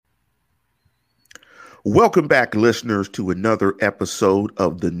Welcome back, listeners, to another episode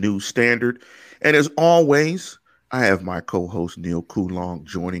of The New Standard. And as always, I have my co-host Neil Coulong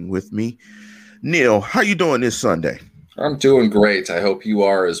joining with me. Neil, how you doing this Sunday? I'm doing great. I hope you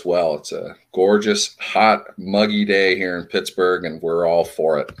are as well. It's a gorgeous, hot, muggy day here in Pittsburgh, and we're all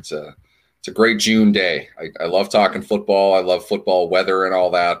for it. It's a great June day. I love talking football. I love football weather and all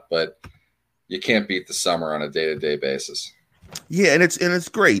that, but you can't beat the summer on a day-to-day basis. Yeah, and it's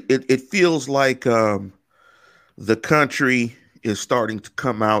great. It feels like the country is starting to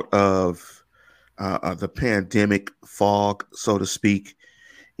come out of the pandemic fog, so to speak,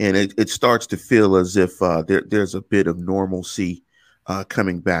 and it starts to feel as if there's a bit of normalcy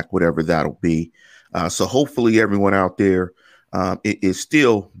coming back, whatever that'll be. So hopefully everyone out there is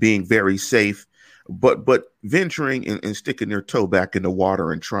still being very safe, but venturing and sticking their toe back in the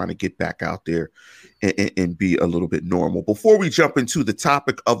water and trying to get back out there and be a little bit normal. Before we jump into the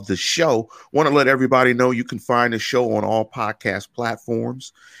topic of the show, want to let everybody know you can find the show on all podcast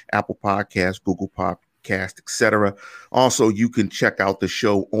platforms, Apple Podcasts, Google Podcasts, etc. Also, you can check out the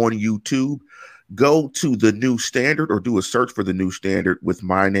show on YouTube. Go to The New Standard or do a search for The New Standard with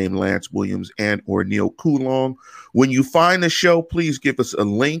my name, Lance Williams, and or Neil Coulong. When you find the show, please give us a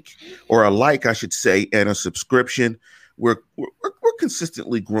link or a like, I should say, and a subscription. We're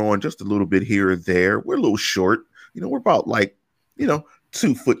consistently growing just a little bit here or there. We're a little short. We're about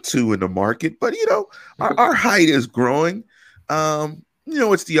 2'2" in the market, but our height is growing.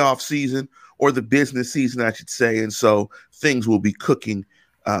 It's the off season or the business season, I should say. And so things will be cooking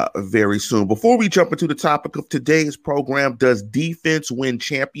very soon. Before we jump into the topic of today's program, does defense win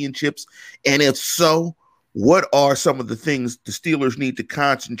championships? And if so, what are some of the things the Steelers need to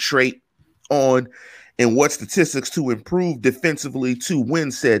concentrate on? And what statistics to improve defensively to win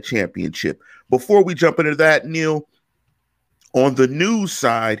said championship? Before we jump into that, Neil, on the news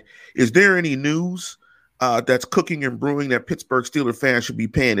side, is there any news that's cooking and brewing that Pittsburgh Steelers fans should be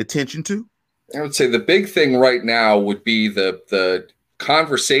paying attention to? I would say the big thing right now would be the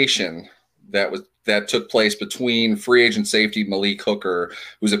conversation that took place between free agent safety Malik Hooker,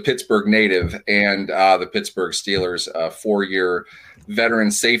 who's a Pittsburgh native, and the Pittsburgh Steelers, a 4-year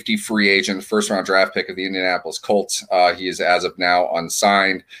veteran safety free agent, first-round draft pick of the Indianapolis Colts. He is, as of now,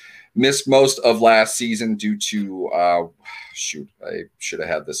 unsigned. Missed most of last season due to I should have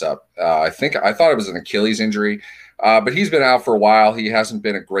had this up. I thought it was an Achilles injury. But he's been out for a while. He hasn't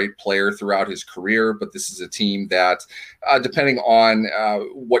been a great player throughout his career, but this is a team that, depending on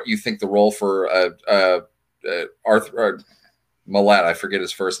what you think the role for Arthur Millette, I forget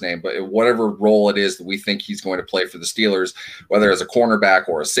his first name, but whatever role it is that we think he's going to play for the Steelers, whether as a cornerback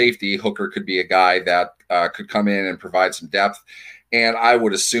or a safety, Hooker could be a guy that could come in and provide some depth. And I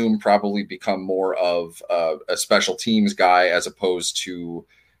would assume probably become more of a special teams guy as opposed to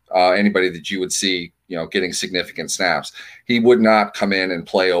anybody that you would see, getting significant snaps. He would not come in and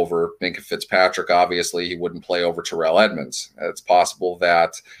play over Minkah Fitzpatrick. Obviously, he wouldn't play over Terrell Edmunds. It's possible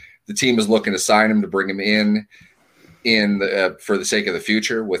that the team is looking to sign him to bring him in for the sake of the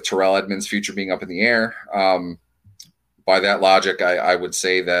future, with Terrell Edmunds' future being up in the air. By that logic, I would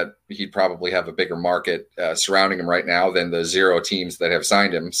say that he'd probably have a bigger market surrounding him right now than the 0 teams that have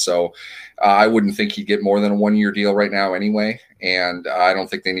signed him. So I wouldn't think he'd get more than a 1-year deal right now anyway. And I don't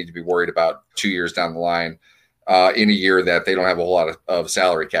think they need to be worried about 2 years down the line in a year that they don't have a whole lot of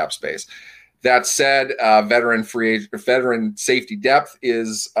salary cap space. That said, veteran safety depth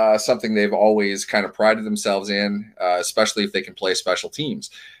is something they've always kind of prided themselves in, especially if they can play special teams.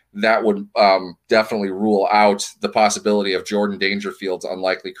 That would definitely rule out the possibility of Jordan Dangerfield's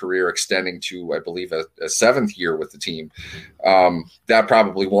unlikely career extending to, I believe, a 7th year with the team. That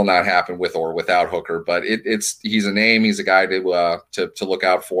probably will not happen with or without Hooker, but he's a name. He's a guy to look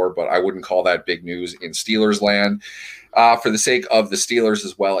out for, but I wouldn't call that big news in Steelers land. For the sake of the Steelers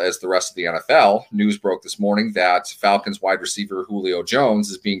as well as the rest of the NFL, news broke this morning that Falcons wide receiver Julio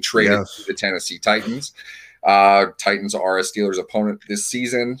Jones is being traded to the Tennessee Titans. Titans are a Steelers opponent this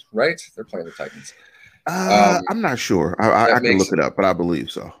season, right? They're playing the Titans. I'm not sure. I can look it up, but I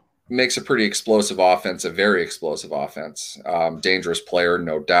believe so. Makes a pretty explosive offense, a very explosive offense. Dangerous player,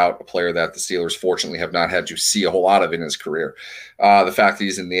 no doubt. A player that the Steelers fortunately have not had to see a whole lot of in his career. The fact that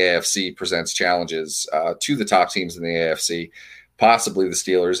he's in the AFC presents challenges to the top teams in the AFC. Possibly the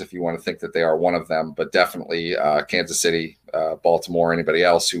Steelers, if you want to think that they are one of them, but definitely Kansas City, Baltimore, anybody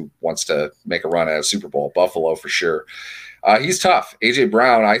else who wants to make a run at a Super Bowl. Buffalo for sure. He's tough. A.J.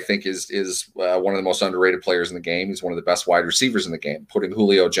 Brown, I think, is one of the most underrated players in the game. He's one of the best wide receivers in the game. Putting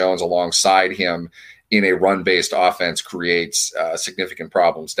Julio Jones alongside him in a run-based offense creates significant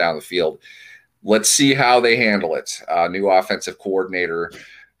problems down the field. Let's see how they handle it. New offensive coordinator.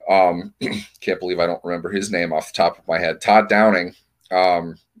 Can't believe I don't remember his name off the top of my head. Todd Downing.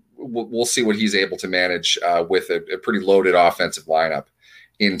 We'll see what he's able to manage with a pretty loaded offensive lineup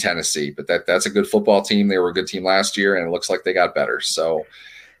in Tennessee. But that's a good football team. They were a good team last year, and it looks like they got better. So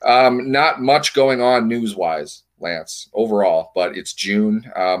not much going on news-wise, Lance, overall, but it's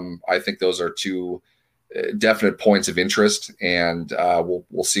June. I think those are two definite points of interest, and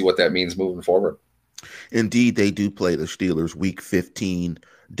we'll see what that means moving forward. Indeed, they do play the Steelers week 15,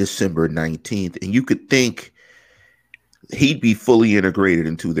 December 19th, and you could think he'd be fully integrated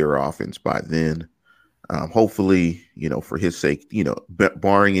into their offense by then. Hopefully, for his sake,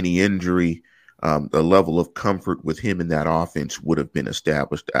 barring any injury, the level of comfort with him in that offense would have been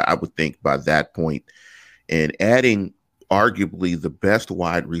established, I would think, by that point. And adding arguably the best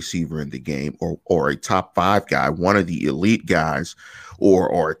wide receiver in the game, or a top 5 guy, one of the elite guys,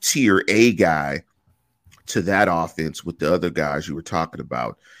 or a tier A guy to that offense with the other guys you were talking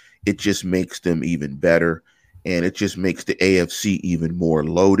about, it just makes them even better. And it just makes the AFC even more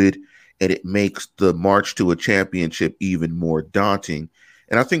loaded. And it makes the march to a championship even more daunting.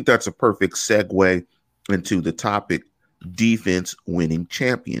 And I think that's a perfect segue into the topic, defense winning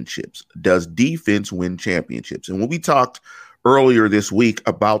championships. Does defense win championships? And when we talked earlier this week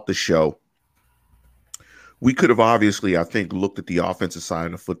about the show, we could have obviously, I think, looked at the offensive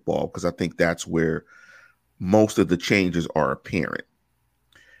side of football, because I think that's where most of the changes are apparent.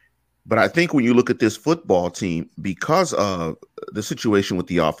 But I think when you look at this football team, because of the situation with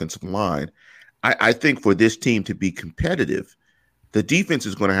the offensive line, I think for this team to be competitive, the defense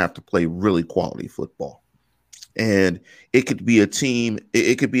is going to have to play really quality football. And it could be a team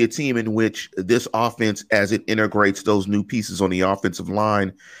in which this offense, as it integrates those new pieces on the offensive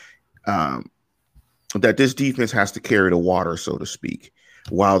line, that this defense has to carry the water, so to speak,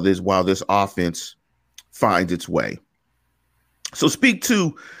 while this offense finds its way. So speak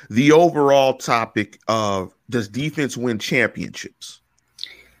to the overall topic of, does defense win championships?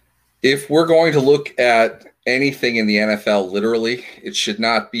 If we're going to look at anything in the NFL, literally, it should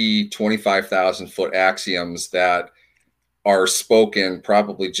not be 25,000-foot axioms that are spoken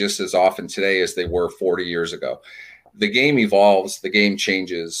probably just as often today as they were 40 years ago. The game evolves, the game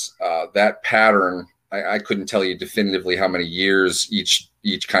changes. That pattern, I couldn't tell you definitively how many years each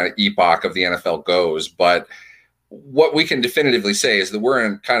kind of epoch of the NFL goes, but what we can definitively say is that we're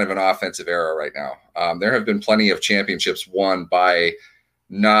in kind of an offensive era right now. There have been plenty of championships won by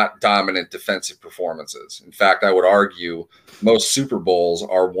not dominant defensive performances. In fact, I would argue most Super Bowls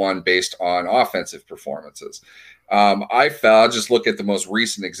are won based on offensive performances. I'll just look at the most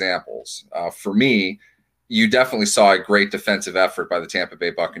recent examples. For me, you definitely saw a great defensive effort by the Tampa Bay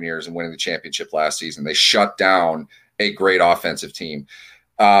Buccaneers in winning the championship last season. They shut down a great offensive team.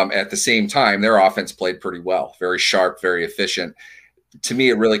 At the same time, their offense played pretty well, very sharp, very efficient. To me,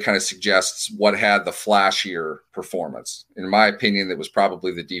 it really kind of suggests what had the flashier performance. In my opinion, that was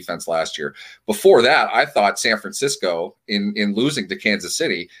probably the defense last year. Before that, I thought San Francisco, in losing to Kansas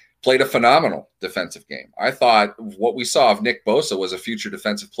City, played a phenomenal defensive game. I thought what we saw of Nick Bosa was a future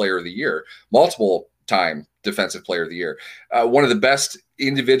defensive player of the year, multiple time defensive player of the year. One of the best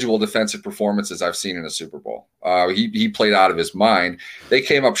individual defensive performances I've seen in a Super Bowl. He played out of his mind. They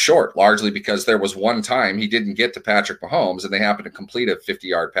came up short largely because there was one time he didn't get to Patrick Mahomes, and they happened to complete a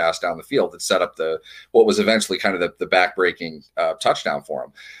 50-yard pass down the field that set up what was eventually kind of the back-breaking touchdown for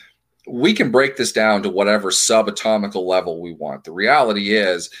him. We can break this down to whatever subatomical level we want. The reality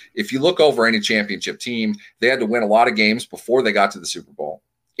is, if you look over any championship team, they had to win a lot of games before they got to the Super Bowl.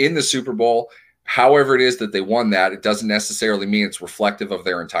 In the Super Bowl, however it is that they won that, it doesn't necessarily mean it's reflective of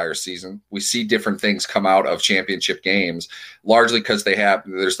their entire season. We see different things come out of championship games, largely because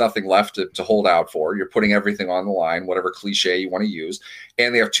there's nothing left to hold out for. You're putting everything on the line, whatever cliche you want to use,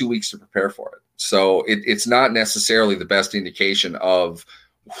 and they have 2 weeks to prepare for it. So it's not necessarily the best indication of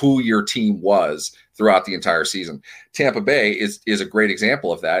who your team was throughout the entire season. Tampa Bay is a great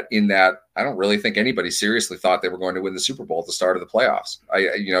example of that, in that I don't really think anybody seriously thought they were going to win the Super Bowl at the start of the playoffs.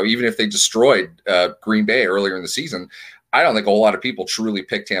 Even if they destroyed Green Bay earlier in the season, I don't think a whole lot of people truly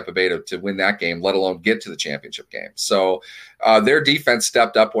picked Tampa Bay to win that game, let alone get to the championship game. So their defense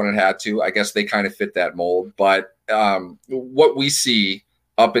stepped up when it had to. I guess they kind of fit that mold. But what we see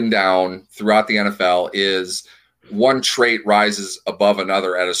up and down throughout the NFL is one trait rises above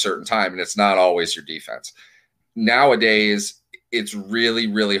another at a certain time, and it's not always your defense. Nowadays, it's really,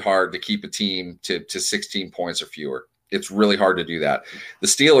 really hard to keep a team to 16 points or fewer. It's really hard to do that. The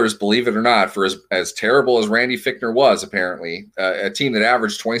Steelers, believe it or not, for as terrible as Randy Fichtner was, apparently, a team that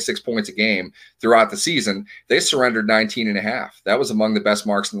averaged 26 points a game throughout the season, they surrendered 19.5. That was among the best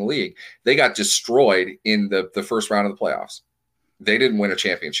marks in the league. They got destroyed in the first round of the playoffs. They didn't win a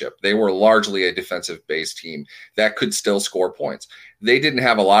championship. They were largely a defensive-based team that could still score points. They didn't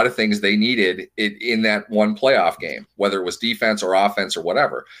have a lot of things they needed in that one playoff game, whether it was defense or offense or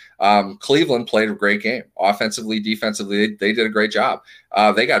whatever. Cleveland played a great game. Offensively, defensively, they did a great job.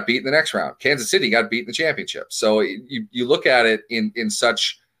 They got beat in the next round. Kansas City got beat in the championship. So you look at it in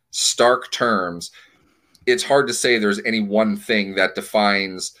such stark terms, it's hard to say there's any one thing that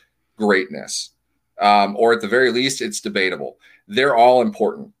defines greatness. Or at the very least, it's debatable. They're all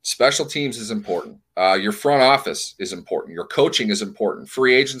important. Special teams is important. Your front office is important. Your coaching is important.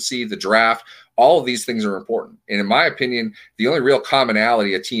 Free agency, the draft, all of these things are important. And in my opinion, the only real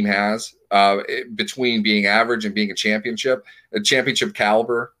commonality a team has between being average and being a championship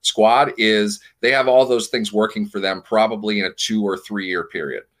caliber squad is they have all those things working for them probably in a 2 or 3 year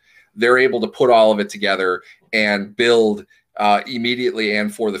period. They're able to put all of it together and build immediately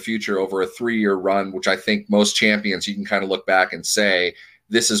and for the future over a 3-year run, which I think most champions, you can kind of look back and say,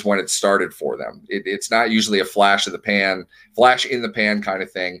 this is when it started for them. It's not usually a flash in the pan kind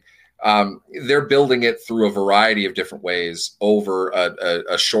of thing. They're building it through a variety of different ways over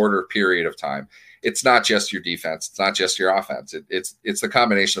a shorter period of time. It's not just your defense. It's not just your offense. It's the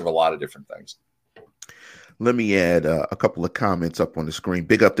combination of a lot of different things. Let me add a couple of comments up on the screen.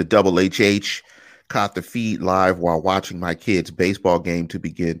 Big up to Double HH. Caught the feed live while watching my kids' baseball game to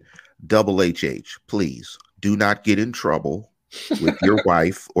begin. Double HH, please do not get in trouble with your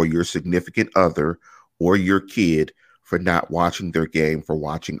wife or your significant other or your kid for not watching their game, for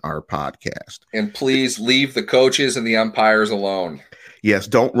watching our podcast. And please leave the coaches and the umpires alone. Yes,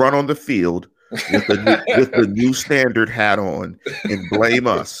 don't run on the field with the new standard hat on and blame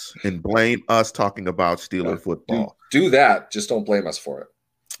us talking about Steeler football. Do that. Just don't blame us for it.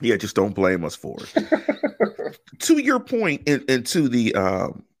 Yeah, just don't blame us for it. To your point, and to the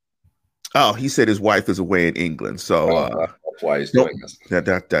he said his wife is away in England, so that's why he's doing this.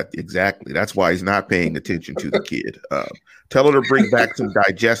 That exactly. That's why he's not paying attention to the kid. Tell her to bring back some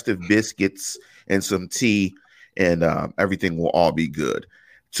digestive biscuits and some tea, and everything will all be good.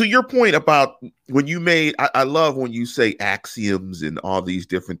 To your point about when you made, I love when you say axioms and all these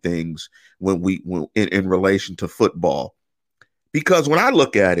different things when in relation to football. Because when I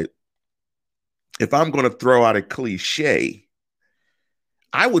look at it, if I'm going to throw out a cliche,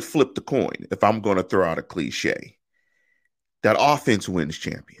 I would flip the coin if I'm going to throw out a cliche. That offense wins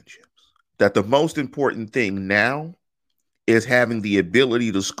championships. That the most important thing now is having the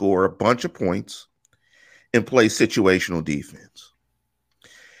ability to score a bunch of points and play situational defense.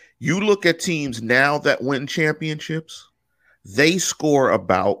 You look at teams now that win championships, they score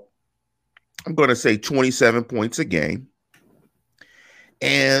about, I'm going to say 27 points a game.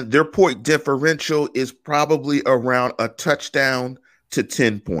 And their point differential is probably around a touchdown to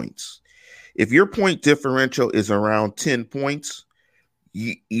 10 points. If your point differential is around 10 points,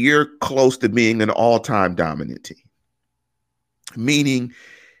 you're close to being an all-time dominant team. Meaning,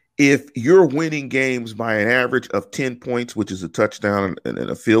 if you're winning games by an average of 10 points, which is a touchdown and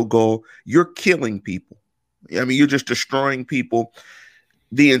a field goal, you're killing people. I mean, you're just destroying people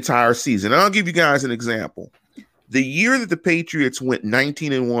the entire season. And I'll give you guys an example. The year that the Patriots went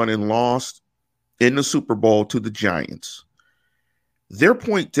 19-1 and lost in the Super Bowl to the Giants, their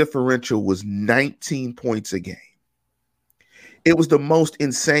point differential was 19 points a game. It was the most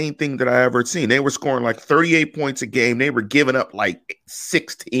insane thing that I ever seen. They were scoring like 38 points a game. They were giving up like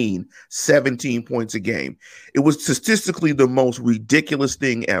 16, 17 points a game. It was statistically the most ridiculous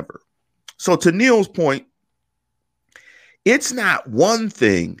thing ever. So to Neil's point, it's not one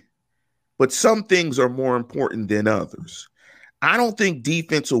thing, but some things are more important than others. I don't think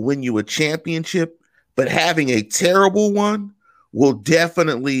defense will win you a championship, but having a terrible one will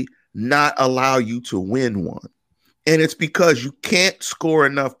definitely not allow you to win one. And it's because you can't score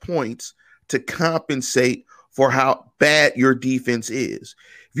enough points to compensate for how bad your defense is.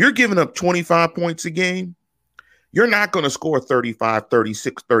 If you're giving up 25 points a game, you're not going to score 35,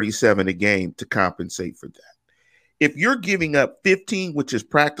 36, 37 a game to compensate for that. If you're giving up 15, which is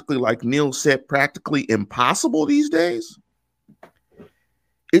practically, like Neil said, practically impossible these days,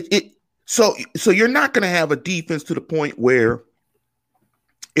 so you're not going to have a defense to the point where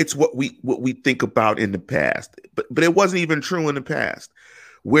it's what we think about in the past. But it wasn't even true in the past,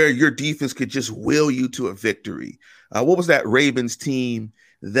 where your defense could just will you to a victory. What was that Ravens team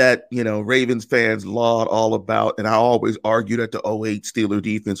that, Ravens fans laud all about? And I always argue that the 2008 Steeler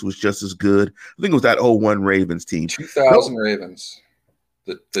defense was just as good. I think it was that 2001 Ravens team. 2000 Ravens,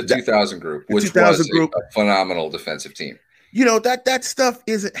 the 2000 group, which was a phenomenal defensive team. That stuff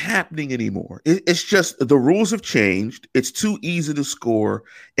isn't happening anymore. It's just the rules have changed. It's too easy to score,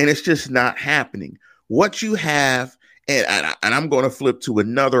 and it's just not happening. What you have And I'm going to flip to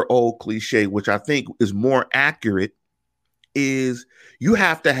another old cliche, which I think is more accurate, is you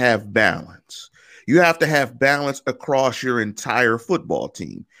have to have balance. You have to have balance across your entire football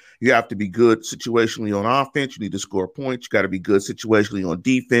team. You have to be good situationally on offense. You need to score points. You got to be good situationally on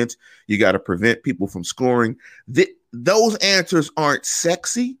defense. You got to prevent people from scoring. Those answers aren't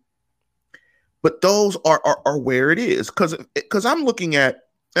sexy, but those are where it is. Because I'm looking at,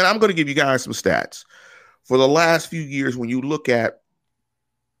 and I'm going to give you guys some stats. For the last few years, when you look at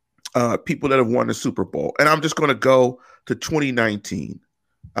people that have won the Super Bowl, and I'm just going to go to 2019.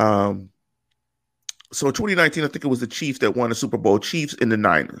 So in 2019, I think it was the Chiefs that won the Super Bowl, Chiefs and the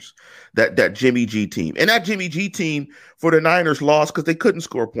Niners, that Jimmy G team. And that Jimmy G team for the Niners lost because they couldn't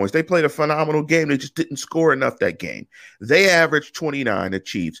score points. They played a phenomenal game. They just didn't score enough that game. They averaged 29, the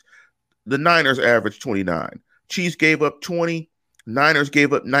Chiefs. The Niners averaged 29. Chiefs gave up 20. Niners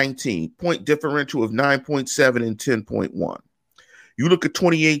gave up 19. Point differential of 9.7 and 10.1. You look at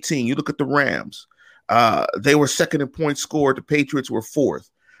 2018, you look at the Rams. They were second in points scored. The Patriots were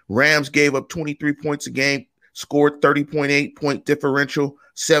fourth. Rams gave up 23 points a game, scored 30.8 point differential,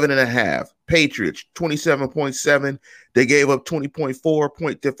 7.5. Patriots, 27.7. They gave up 20.4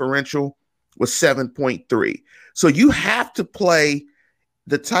 point differential with 7.3. So you have to play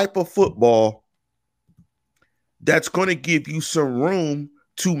the type of football that's going to give you some room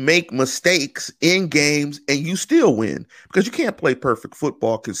to make mistakes in games and you still win, because you can't play perfect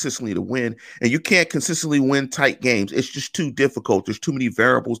football consistently to win, and you can't consistently win tight games. It's just too difficult. There's too many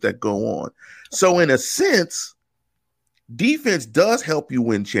variables that go on. So in a sense, defense does help you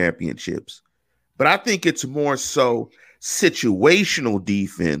win championships, but I think it's more so situational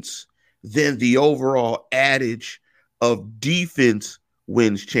defense than the overall adage of defense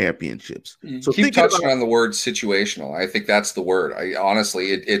wins championships. So keep touching on the word situational. I think that's the word.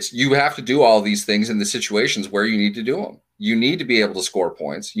 It's you have to do all these things in the situations where you need to do them. You need to be able to score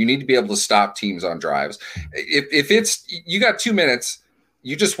points. You need to be able to stop teams on drives. If it's you got 2 minutes,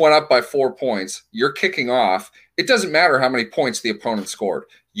 you just went up by 4 points, you're kicking off. It doesn't matter how many points the opponent scored.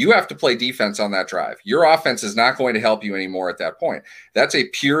 You have to play defense on that drive. Your offense is not going to help you anymore at that point. That's a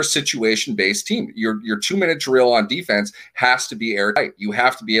pure situation-based team. Your 2-minute drill on defense has to be airtight. You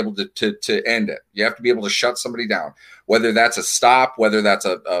have to be able to end it. You have to be able to shut somebody down, whether that's a stop, whether that's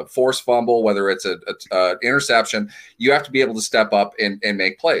a forced fumble, whether it's a interception. You have to be able to step up and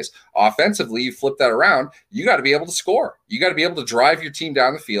make plays. Offensively, you flip that around, you got to be able to score. You got to be able to drive your team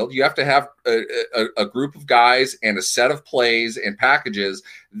down the field. You have to have a group of guys and a set of plays and packages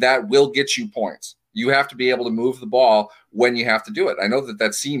that will get you points. You have to be able to move the ball when you have to do it. I know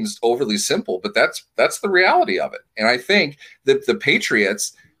that seems overly simple, but that's the reality of it. And I think that the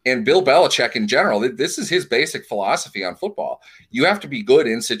Patriots and Bill Belichick in general, this is his basic philosophy on football. You have to be good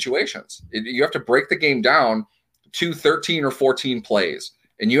in situations. You have to break the game down to 13 or 14 plays,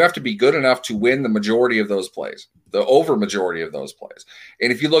 and you have to be good enough to win the majority of those plays, the over majority of those plays.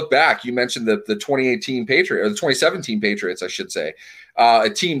 And if you look back, you mentioned the 2018 Patriots, or the 2017 Patriots, I should say, a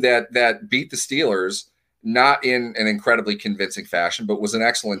team that beat the Steelers, not in an incredibly convincing fashion, but was an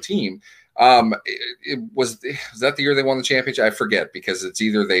excellent team. Was that the year they won the championship? I forget, because it's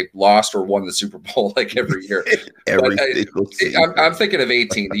either they lost or won the Super Bowl like every year. I'm thinking of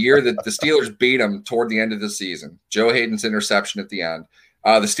 18, the year that the Steelers beat them toward the end of the season. Joe Hayden's interception at the end.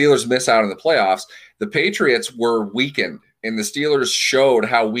 The Steelers miss out on the playoffs. The Patriots were weakened, and the Steelers showed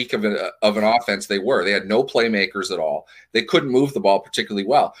how weak of an offense they were. They had no playmakers at all. They couldn't move the ball particularly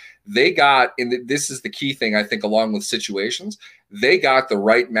well. They got, and this is the key thing, I think, along with situations, they got the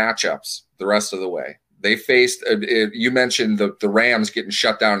right matchups the rest of the way. They faced, you mentioned the Rams getting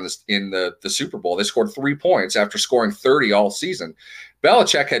shut down in the Super Bowl. They scored 3 points after scoring 30 all season.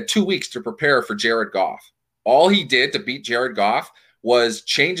 Belichick had 2 weeks to prepare for Jared Goff. All he did to beat Jared Goff was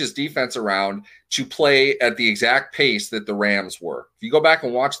change his defense around to play at the exact pace that the Rams were. If you go back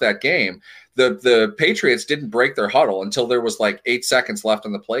and watch that game, the Patriots didn't break their huddle until there was like 8 seconds left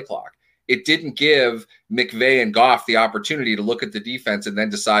on the play clock. It didn't give McVay and Goff the opportunity to look at the defense and then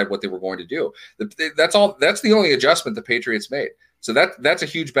decide what they were going to do. That's all. That's the only adjustment the Patriots made. So that's a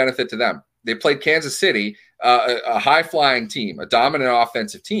huge benefit to them. They played Kansas City, a high-flying team, a dominant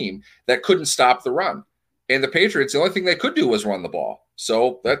offensive team that couldn't stop the run. And the Patriots, the only thing they could do was run the ball.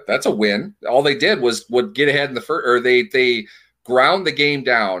 So that's a win. All they did would get ahead in the first, or they ground the game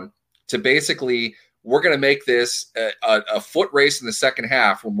down to basically, we're going to make this a foot race in the second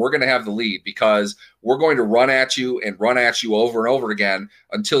half when we're going to have the lead, because we're going to run at you over and over again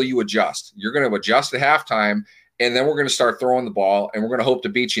until you adjust. You're going to adjust at halftime, and then we're going to start throwing the ball, and we're going to hope to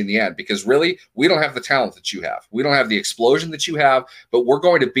beat you in the end, because really, we don't have the talent that you have. We don't have the explosion that you have, but we're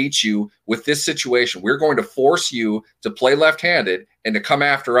going to beat you with this situation. We're going to force you to play left-handed and to come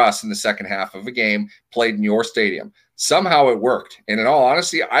after us in the second half of a game played in your stadium. Somehow it worked. And in all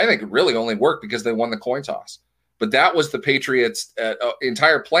honesty, I think it really only worked because they won the coin toss. But that was the Patriots'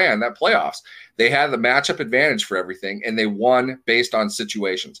 entire plan, that playoffs. They had the matchup advantage for everything, and they won based on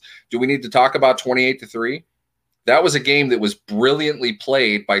situations. Do we need to talk about 28-3? That was a game that was brilliantly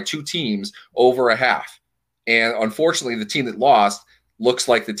played by two teams over a half. And unfortunately, the team that lost looks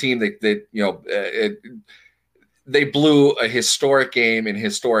like the team that they blew a historic game in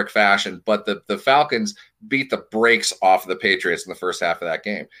historic fashion, but the Falcons beat the brakes off of the Patriots in the first half of that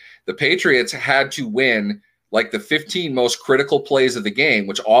game. The Patriots had to win like the 15 most critical plays of the game,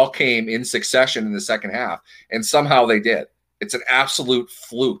 which all came in succession in the second half, and somehow they did. It's an absolute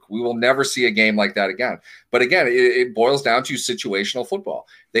fluke. We will never see a game like that again. But again, it boils down to situational football.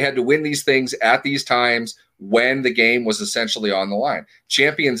 They had to win these things at these times when the game was essentially on the line.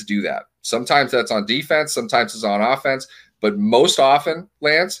 Champions do that. Sometimes that's on defense, sometimes it's on offense, but most often,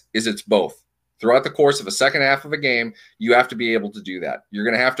 Lance, it's both. Throughout the course of a second half of a game, you have to be able to do that. You're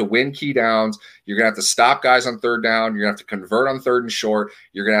going to have to win key downs. You're going to have to stop guys on third down. You're going to have to convert on third and short.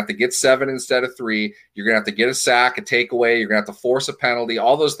 You're going to have to get 7 instead of 3. You're going to have to get a sack, a takeaway. You're going to have to force a penalty.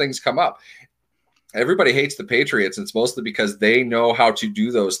 All those things come up. Everybody hates the Patriots. It's mostly because they know how to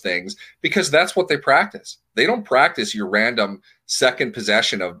do those things, because that's what they practice. They don't practice your random second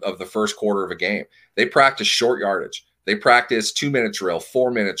possession of the first quarter of a game. They practice short yardage. They practice 2-minute drill,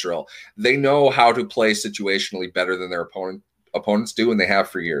 4-minute drill. They know how to play situationally better than their opponents do, and they have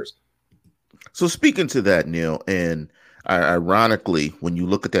for years. So speaking to that, Neil, and ironically, when you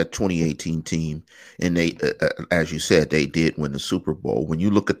look at that 2018 team, and they, as you said, they did win the Super Bowl. When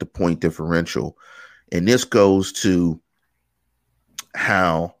you look at the point differential, and this goes to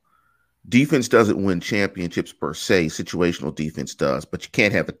how defense doesn't win championships per se, situational defense does, but you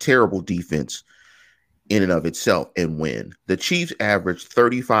can't have a terrible defense in and of itself and win. The Chiefs averaged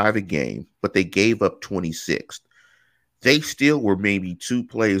 35 a game, but they gave up 26. They still were maybe 2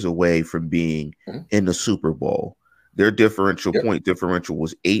 plays away from being in the Super Bowl. Their point differential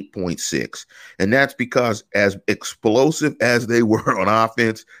was 8.6. And that's because as explosive as they were on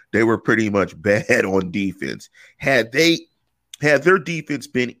offense, they were pretty much bad on defense. Had their defense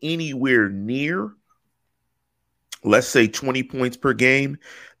been anywhere near, let's say 20 points per game,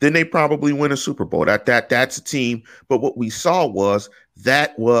 then they probably win a Super Bowl. That's a team. But what we saw was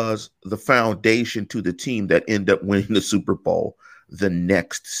that was the foundation to the team that ended up winning the Super Bowl the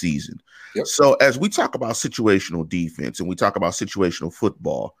next season. Yep. So as we talk about situational defense and we talk about situational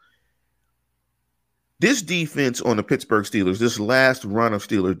football, this defense on the Pittsburgh Steelers, this last run of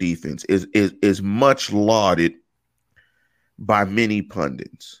Steeler defense is much lauded by many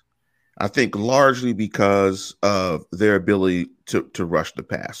pundits. I think largely because of their ability to rush the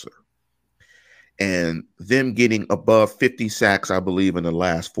passer and them getting above 50 sacks, I believe, in the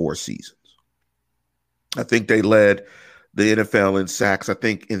last 4 seasons. I think they led the NFL in sacks, I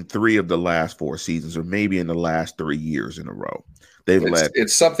think, in 3 of the last 4 seasons, or maybe in the last 3 years in a row.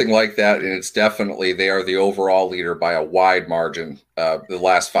 It's something like that, and it's definitely they are the overall leader by a wide margin the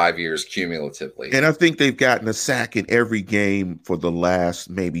last 5 years cumulatively. And I think they've gotten a sack in every game for the last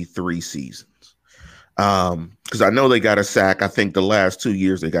maybe 3 seasons. Because I know they got a sack. I think the last 2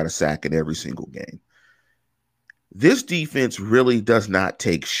 years they got a sack in every single game. This defense really does not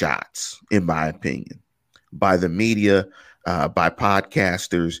take shots, in my opinion, by the media, by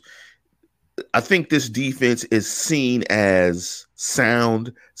podcasters. I think this defense is seen as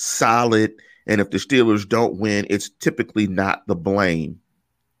sound, solid, and if the Steelers don't win, it's typically not the blame.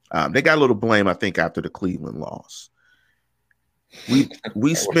 They got a little blame, I think, after the Cleveland loss. We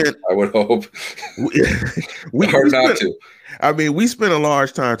spent. I would hope. We spent a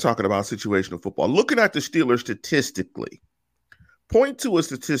large time talking about situational football. Looking at the Steelers statistically, point to a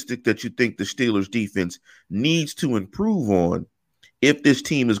statistic that you think the Steelers defense needs to improve on if this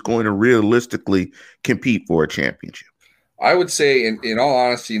team is going to realistically compete for a championship. I would say, in all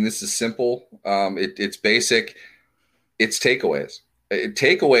honesty, and this is simple, it's basic, it's takeaways.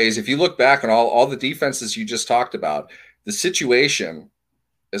 Takeaways, if you look back on all the defenses you just talked about, the situation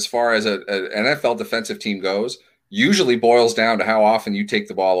as far as an NFL defensive team goes usually boils down to how often you take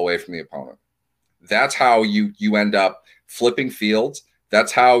the ball away from the opponent. That's how you end up flipping fields.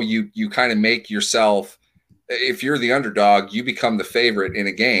 That's how you kind of make yourself, if you're the underdog, you become the favorite in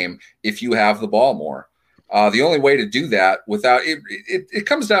a game if you have the ball more. The only way to do that without it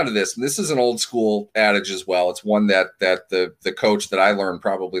comes down to this, and this is an old school adage as well. It's one that the coach that I learned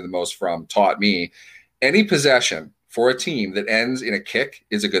probably the most from taught me. Any possession for a team that ends in a kick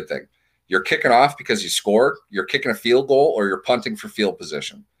is a good thing. You're kicking off because you scored, you're kicking a field goal, or you're punting for field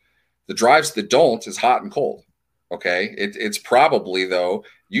position. The drives that don't is hot and cold. Okay. It's probably, though,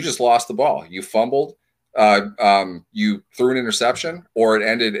 you just lost the ball. You fumbled, you threw an interception, or it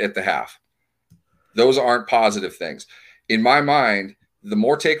ended at the half. Those aren't positive things. In my mind, the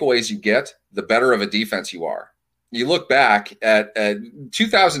more takeaways you get, the better of a defense you are. You look back at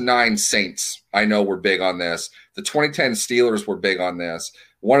 2009 Saints, I know were big on this. The 2010 Steelers were big on this.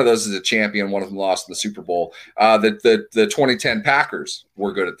 One of those is a champion. One of them lost in the Super Bowl. The 2010 Packers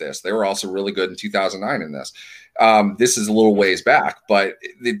were good at this. They were also really good in 2009 in this. This is a little ways back, but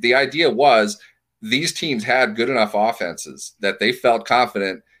the idea was these teams had good enough offenses that they felt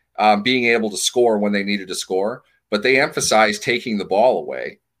confident being able to score when they needed to score, but they emphasized taking the ball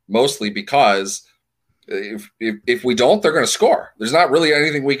away, mostly because if we don't, they're going to score. There's not really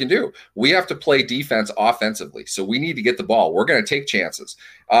anything we can do. We have to play defense offensively, so we need to get the ball. We're going to take chances.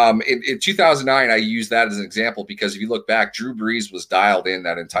 In 2009, I use that as an example because if you look back, Drew Brees was dialed in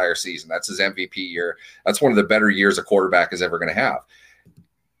that entire season. That's his MVP year. That's one of the better years a quarterback is ever going to have.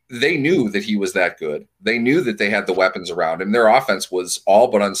 They knew that he was that good. They knew that they had the weapons around him. Their offense was all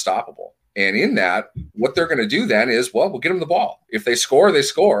but unstoppable. And in that, what they're going to do then is, well, we'll get them the ball. If they score, they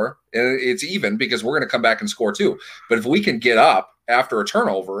score. And it's even because we're going to come back and score too. But if we can get up after a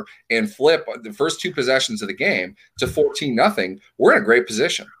turnover and flip the first two possessions of the game to 14-0, we're in a great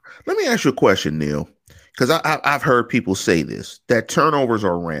position. Let me ask you a question, Neil, because I've heard people say this, that turnovers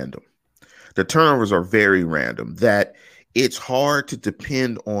are random. The turnovers are very random, that it's hard to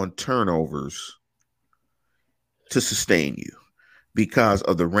depend on turnovers to sustain you because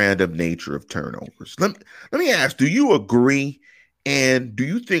of the random nature of turnovers. Let me ask, do you agree? And do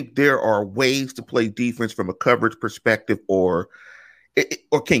you think there are ways to play defense from a coverage perspective, or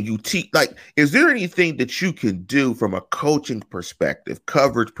can you teach? Like, is there anything that you can do from a coaching perspective,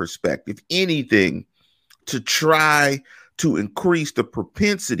 coverage perspective, anything to try to increase the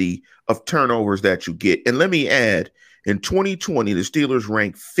propensity of turnovers that you get? And let me add, in 2020, the Steelers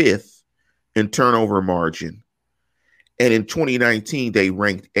ranked 5th in turnover margin. And in 2019, they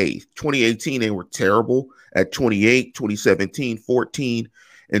ranked 8th. 2018, they were terrible at 28, 2017, 14,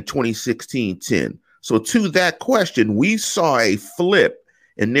 and 2016, 10. So to that question, we saw a flip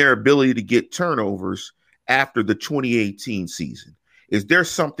in their ability to get turnovers after the 2018 season. Is there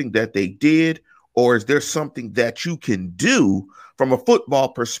something that they did, or is there something that you can do from a football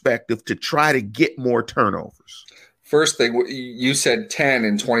perspective to try to get more turnovers? First thing, you said 10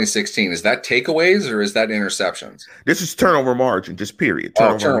 in 2016. Is that takeaways or is that interceptions? This is turnover margin, just period.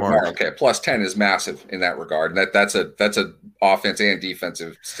 Turnover margin. Okay, plus 10 is massive in that regard. That's a offense and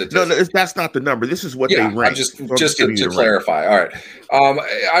defensive statistic. No, that's not the number. This is what they rank. Just to clarify. All right.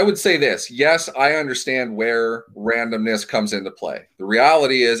 I would say this. Yes, I understand where randomness comes into play. The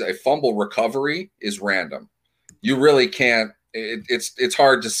reality is a fumble recovery is random. You really can't. It's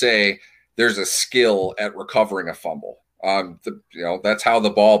hard to say there's a skill at recovering a fumble. That's how the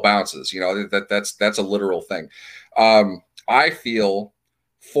ball bounces. That's a literal thing. I feel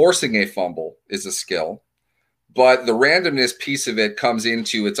forcing a fumble is a skill, but the randomness piece of it comes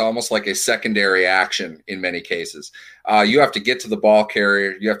into, it's almost like a secondary action in many cases. You have to get to the ball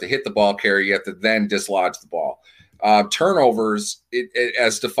carrier. You have to hit the ball carrier. You have to then dislodge the ball. Turnovers,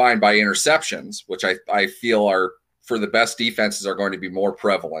 as defined by interceptions, which I feel are, for the best defenses, are going to be more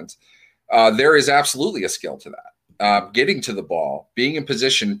prevalent. There is absolutely a skill to that. Getting to the ball, being in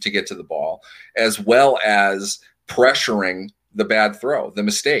position to get to the ball, as well as pressuring the bad throw, the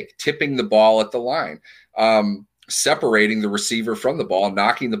mistake, tipping the ball at the line, separating the receiver from the ball,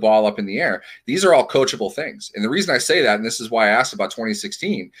 knocking the ball up in the air. These are all coachable things. And the reason I say that, and this is why I asked about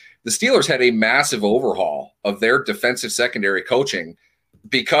 2016, the Steelers had a massive overhaul of their defensive secondary coaching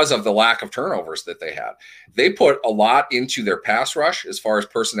because of the lack of turnovers that they had. They put a lot into their pass rush as far as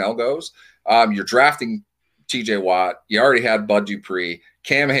personnel goes. You're drafting TJ Watt. You already had Bud Dupree.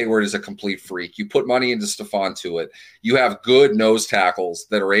 Cam Hayward is a complete freak. You put money into Stephon Tuitt. You have good nose tackles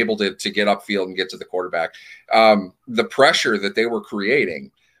that are able to get upfield and get to the quarterback. The pressure that they were creating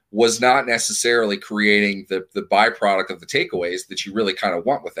was not necessarily creating the byproduct of the takeaways that you really kind of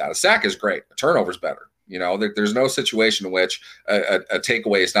want with that. A sack is great. A turnover is better. There's no situation in which a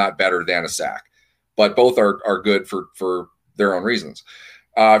takeaway is not better than a sack, but both are good for their own reasons.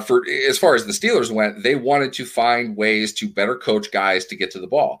 As far as the Steelers went, they wanted to find ways to better coach guys to get to the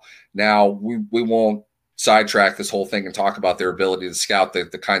ball. Now, we won't sidetrack this whole thing and talk about their ability to scout the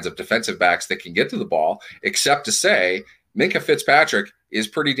kinds of defensive backs that can get to the ball, except to say Minkah Fitzpatrick is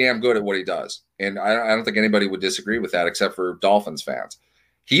pretty damn good at what he does. And I don't think anybody would disagree with that except for Dolphins fans.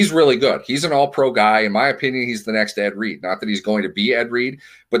 He's really good. He's an all-pro guy. In my opinion, he's the next Ed Reed. Not that he's going to be Ed Reed,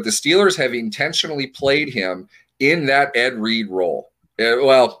 but the Steelers have intentionally played him in that Ed Reed role.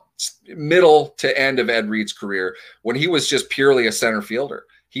 Well, middle to end of Ed Reed's career, when he was just purely a center fielder.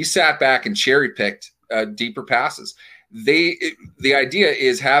 He sat back and cherry-picked deeper passes. The idea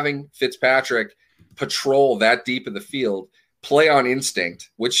is having Fitzpatrick patrol that deep in the field, play on instinct,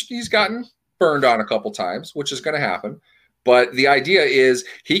 which he's gotten burned on a couple times, which is going to happen. But the idea is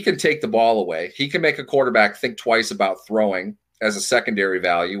he can take the ball away. He can make a quarterback think twice about throwing as a secondary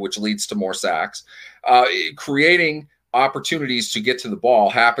value, which leads to more sacks. Creating opportunities to get to the ball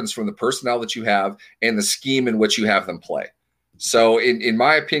happens from the personnel that you have and the scheme in which you have them play. So in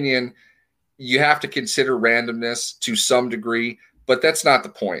my opinion, you have to consider randomness to some degree, but that's not the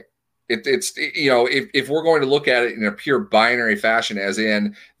point. It's if we're going to look at it in a pure binary fashion, as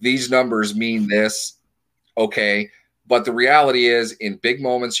in these numbers mean this, okay. But the reality is, in big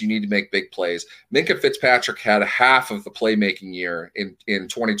moments, you need to make big plays. Minkah Fitzpatrick had half of the playmaking year in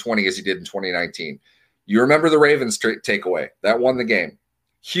 2020 as he did in 2019. You remember the Ravens takeaway. That won the game.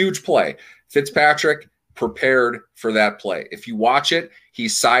 Huge play. Fitzpatrick prepared for that play. If you watch it,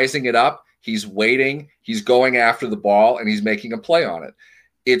 he's sizing it up. He's waiting. He's going after the ball, and he's making a play on it.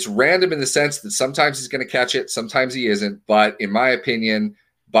 It's random in the sense that sometimes he's going to catch it, sometimes he isn't. But in my opinion,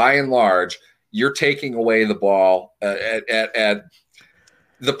 by and large, you're taking away the ball at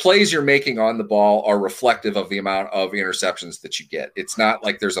the plays you're making on the ball are reflective of the amount of interceptions that you get. It's not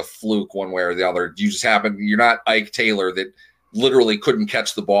like there's a fluke one way or the other. You're not Ike Taylor that literally couldn't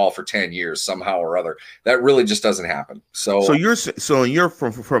catch the ball for 10 years somehow or other. That really just doesn't happen. So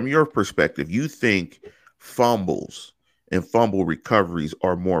from your perspective, you think fumbles and fumble recoveries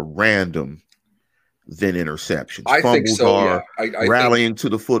are more random than interceptions. I think so. Are rallying to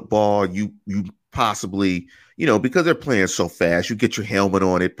the football. You possibly, because they're playing so fast, you get your helmet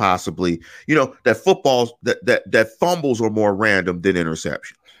on it. Possibly, that fumbles are more random than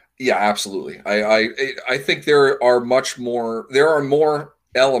interceptions. Yeah, absolutely. I think there are more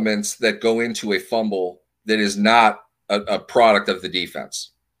elements that go into a fumble that is not a product of the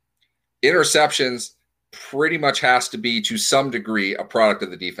defense. Interceptions pretty much has to be, to some degree, a product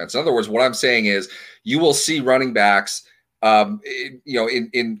of the defense. In other words, what I'm saying is you will see running backs, in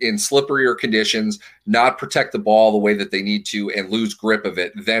slipperier conditions, not protect the ball the way that they need to and lose grip of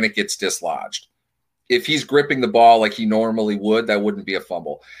it. Then it gets dislodged. If he's gripping the ball like he normally would, that wouldn't be a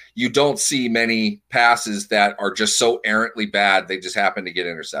fumble. You don't see many passes that are just so errantly bad they just happen to get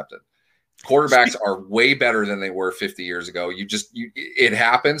intercepted. Quarterbacks are way better than they were 50 years ago. It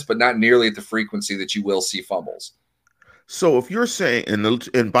happens, but not nearly at the frequency that you will see fumbles. So if you're saying,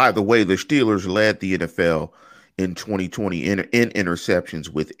 and by the way, the Steelers led the NFL in 2020 in interceptions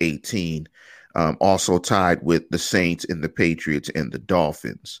with 18, also tied with the Saints and the Patriots and the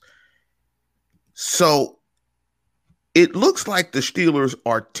Dolphins. So it looks like the Steelers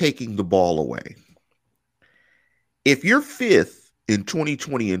are taking the ball away. If you're fifth in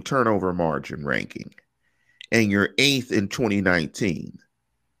 2020 in turnover margin ranking, and you're 8th in 2019.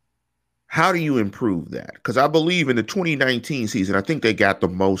 How do you improve that? Because I believe in the 2019 season, I think they got the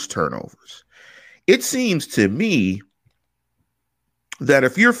most turnovers. It seems to me that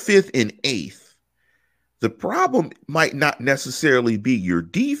if you're 5th and 8th, the problem might not necessarily be your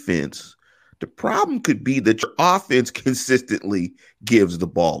defense. The problem could be that your offense consistently gives the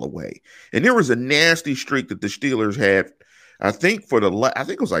ball away. And there was a nasty streak that the Steelers had, I think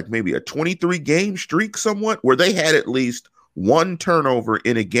it was like maybe a 23 game streak somewhat, where they had at least one turnover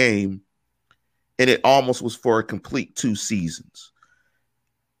in a game, and it almost was for a complete 2 seasons.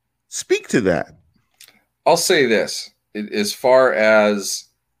 Speak to that. I'll say this, as far as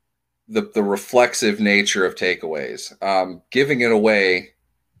the reflexive nature of takeaways, giving it away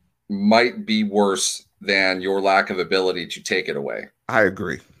might be worse than your lack of ability to take it away. I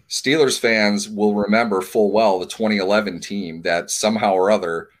agree. Steelers fans will remember full well the 2011 team that somehow or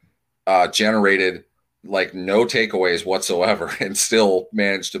other generated like no takeaways whatsoever and still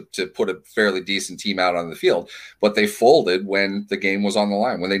managed to put a fairly decent team out on the field. But they folded when the game was on the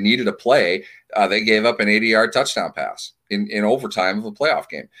line. When they needed a play, they gave up an 80-yard touchdown pass in overtime of a playoff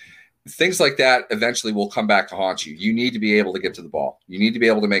game. Things like that eventually will come back to haunt you. You need to be able to get to the ball. You need to be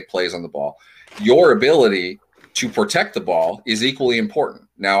able to make plays on the ball. Your ability to protect the ball is equally important.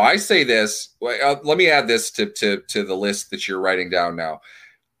 Now, I say this, let me add this to the list that you're writing down now.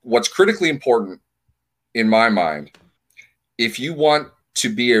 What's critically important in my mind, if you want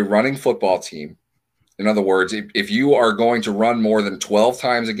to be a running football team, in other words, if you are going to run more than 12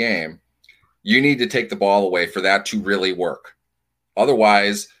 times a game, you need to take the ball away for that to really work.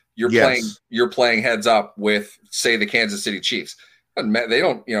 Otherwise, you're playing heads up with, say, the Kansas City Chiefs. They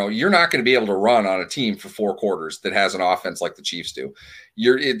don't, you're not going to be able to run on a team for 4 quarters that has an offense like the Chiefs do.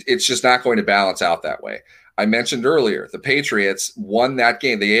 It's just not going to balance out that way. I mentioned earlier, the Patriots won that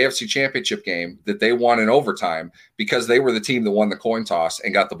game, the AFC Championship game that they won in overtime because they were the team that won the coin toss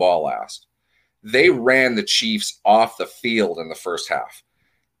and got the ball last. They ran the Chiefs off the field in the first half.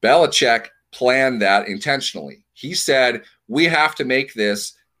 Belichick planned that intentionally. He said, we have to make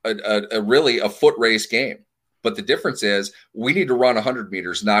this really a foot race game. But the difference is we need to run 100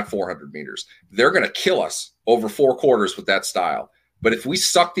 meters, not 400 meters. They're going to kill us over 4 quarters with that style. But if we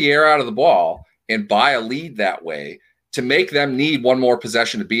suck the air out of the ball and buy a lead that way to make them need one more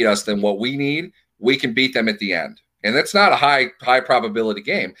possession to beat us than what we need, we can beat them at the end. And that's not a high probability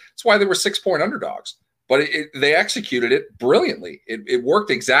game. That's why they were 6-point underdogs. But they executed it brilliantly. It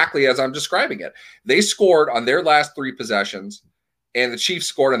worked exactly as I'm describing it. They scored on their last 3 possessions, and the Chiefs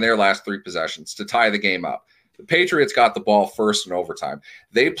scored on their last 3 possessions to tie the game up. The Patriots got the ball first in overtime.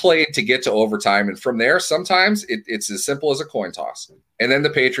 They played to get to overtime, and from there, sometimes it's as simple as a coin toss. And then the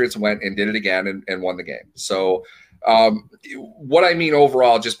Patriots went and did it again and won the game. So what I mean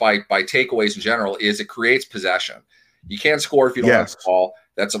overall, just by takeaways in general, is it creates possession. You can't score if you don't have the ball.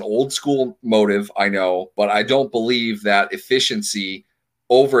 That's an old school motive, I know, but I don't believe that efficiency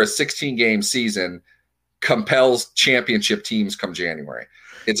over a 16-game season compels championship teams come January.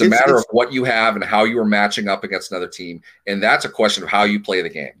 It's a matter of what you have and how you are matching up against another team. And that's a question of how you play the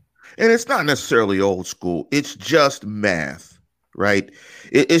game. And it's not necessarily old school. It's just math, right?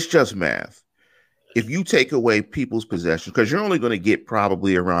 It's just math. If you take away people's possessions, because you're only going to get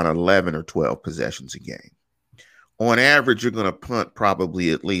probably around 11 or 12 possessions a game. On average, you're going to punt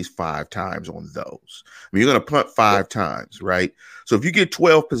probably at least 5 times on those. I mean, you're going to punt 5 times, right? So if you get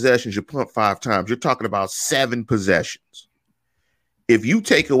 12 possessions, you punt 5 times, you're talking about 7 possessions. If you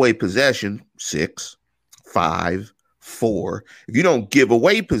take away possession, 6, 5, 4, if you don't give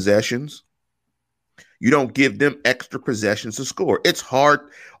away possessions, you don't give them extra possessions to score. It's hard.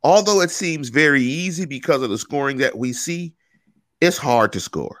 Although it seems very easy because of the scoring that we see, it's hard to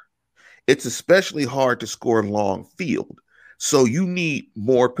score. It's especially hard to score long field. So you need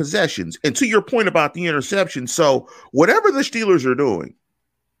more possessions. And to your point about the interception, so whatever the Steelers are doing,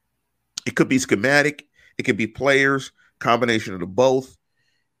 it could be schematic, it could be players, combination of the both.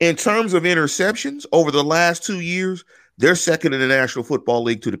 In terms of interceptions, over the last 2 years, they're second in the National Football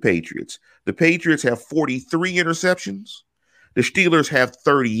League to the Patriots. The Patriots have 43 interceptions. The Steelers have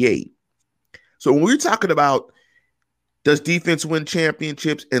 38. So when we're talking about does defense win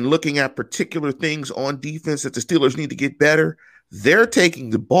championships and looking at particular things on defense that the Steelers need to get better, they're taking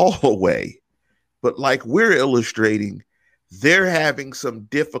the ball away. But like we're illustrating, they're having some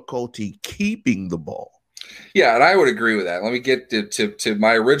difficulty keeping the ball. Yeah, and I would agree with that. Let me get to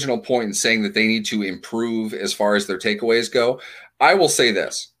my original point in saying that they need to improve as far as their takeaways go. I will say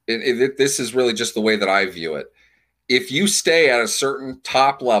this. This is really just the way that I view it. If you stay at a certain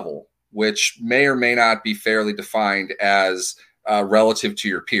top level, which may or may not be fairly defined as relative to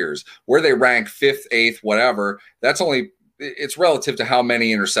your peers, where they rank 5th, 8th, whatever, it's relative to how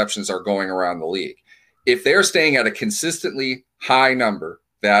many interceptions are going around the league. If they're staying at a consistently high number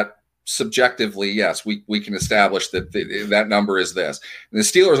that subjectively, yes, we can establish that that number is this. And the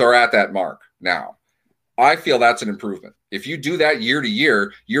Steelers are at that mark now. I feel that's an improvement. If you do that year to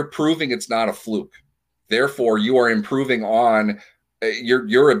year, you're proving it's not a fluke. Therefore, you are improving on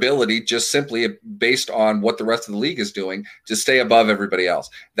your ability just simply based on what the rest of the league is doing to stay above everybody else.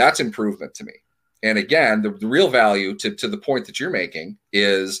 That's improvement to me. And again, the real value to the point that you're making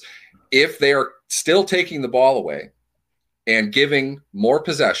is if they are still taking the ball away and giving more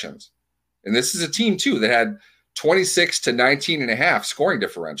possessions. And this is a team, too, that had 26 to 19 and a half scoring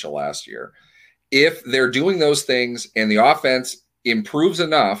differential last year. If they're doing those things and the offense improves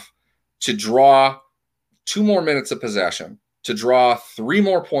enough to draw 2 more minutes of possession, to draw 3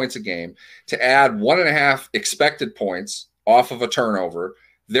 more points a game, to add 1.5 expected points off of a turnover,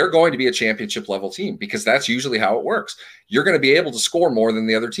 they're going to be a championship level team because that's usually how it works. You're going to be able to score more than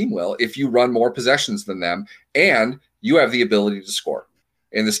the other team will if you run more possessions than them and you have the ability to score.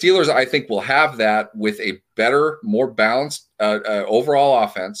 And the Steelers, I think, will have that with a better, more balanced overall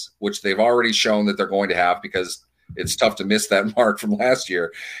offense, which they've already shown that they're going to have because it's tough to miss that mark from last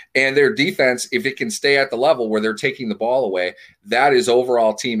year. And their defense, if it can stay at the level where they're taking the ball away, that is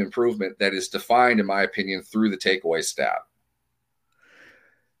overall team improvement that is defined, in my opinion, through the takeaway stat.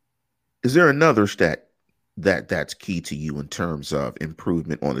 Is there another stat that's key to you in terms of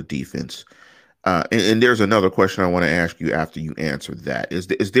improvement on the defense? And there's another question I want to ask you after you answer that.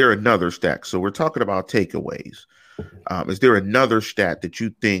 Is there another stat? So we're talking about takeaways. Is there another stat that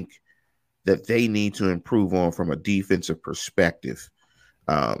you think that they need to improve on from a defensive perspective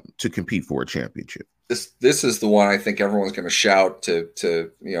to compete for a championship? This is the one I think everyone's going to shout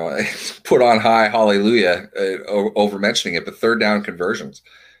to put on high hallelujah over mentioning it. But third down conversions,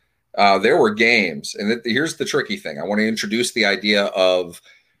 there were games, and here's the tricky thing. I want to introduce the idea of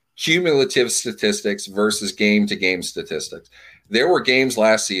cumulative statistics versus game-to-game statistics. There were games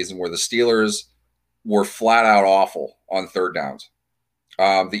last season where the Steelers were flat out awful on third downs.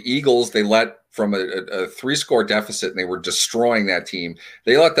 The Eagles, they let from a 3-score deficit, and they were destroying that team.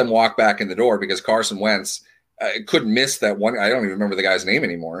 They let them walk back in the door because Carson Wentz couldn't miss that one. I don't even remember the guy's name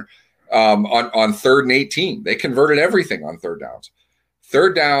anymore. On 3rd and 18, they converted everything on third downs.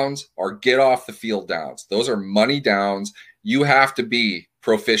 Third downs are get off the field downs. Those are money downs. You have to be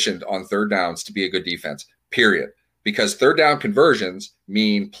proficient on third downs to be a good defense, period. Because third down conversions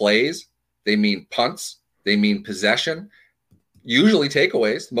mean plays, they mean punts, they mean possession, usually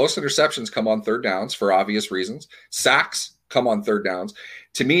takeaways. Most interceptions come on third downs for obvious reasons. Sacks come on third downs.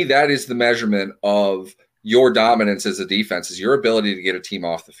 To me, that is the measurement of your dominance as a defense, is your ability to get a team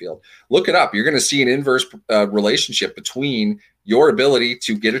off the field. Look it up. You're going to see an inverse relationship between your ability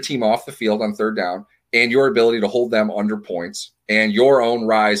to get a team off the field on third down and your ability to hold them under points and your own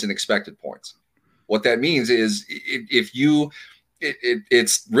rise in expected points. What that means is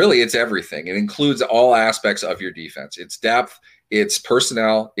it's everything. It includes all aspects of your defense. It's depth, it's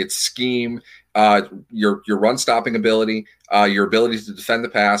personnel, it's scheme, your run stopping ability, your ability to defend the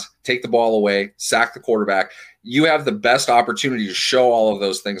pass, take the ball away, sack the quarterback. You have the best opportunity to show all of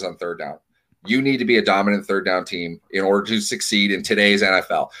those things on third down. You need to be a dominant third down team in order to succeed in today's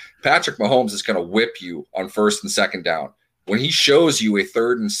NFL. Patrick Mahomes is going to whip you on 1st and 2nd down. When he shows you a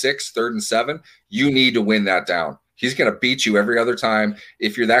 3rd and 6, 3rd and 7, you need to win that down. He's going to beat you every other time.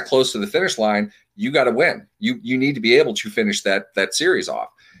 If you're that close to the finish line, you got to win. You need to be able to finish that series off.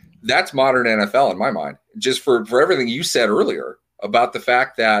 That's modern NFL in my mind. Just for everything you said earlier about the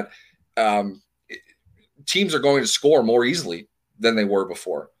fact that teams are going to score more easily than they were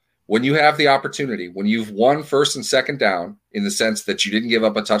before. When you have the opportunity, when you've won 1st and 2nd down, in the sense that you didn't give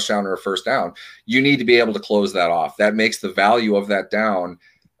up a touchdown or a 1st down, you need to be able to close that off. That makes the value of that down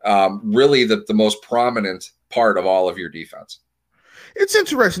really the most prominent part of all of your defense. It's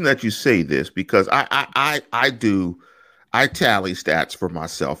interesting that you say this, because I tally stats for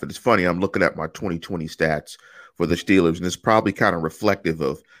myself, and it's funny. I'm looking at my 2020 stats for the Steelers, and it's probably kind of reflective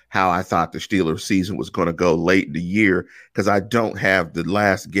of how I thought the Steelers season was going to go late in the year, because I don't have the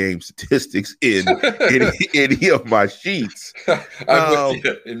last game statistics in any of my sheets. I'm with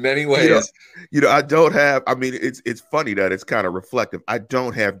you in many ways. I don't have. I mean, it's funny that it's kind of reflective. I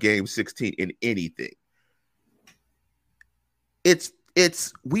don't have game 16 in anything.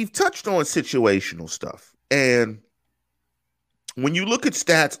 We've touched on situational stuff, and when you look at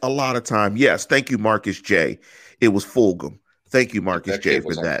stats, a lot of time, yes, thank you, Marcus J. It was Fulgham. Thank you, Marcus J,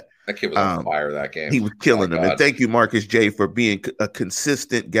 for that. That kid was on fire that game. He was killing them. And thank you, Marcus J, for being a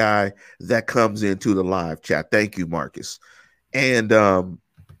consistent guy that comes into the live chat. Thank you, Marcus. And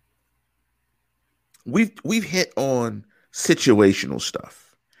we've hit on situational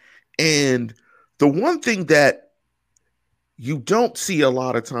stuff. And the one thing that you don't see a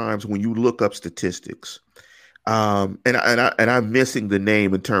lot of times when you look up statistics, and I'm missing the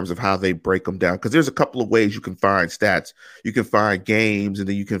name in terms of how they break them down, because there's a couple of ways you can find stats. You can find games, and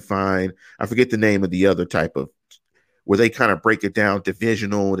then you can find, I forget the name of the other type of, where they kind of break it down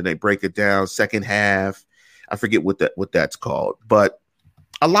divisional, and they break it down second half. I forget what that's called, but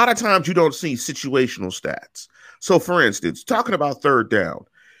a lot of times you don't see situational stats. So, for instance, talking about third down,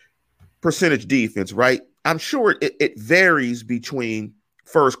 percentage defense, right? I'm sure it varies between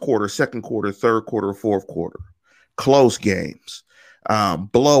first quarter, second quarter, third quarter, fourth quarter, close games,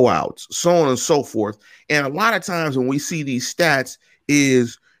 blowouts, so on and so forth. And a lot of times when we see these stats,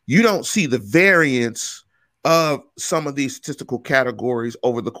 is you don't see the variance of some of these statistical categories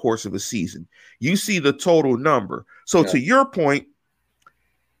over the course of a season. You see the total number. So to your point,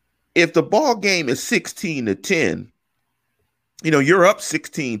 if the ball game is 16-10, you're up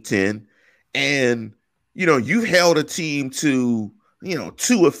 16-10, and you've held a team to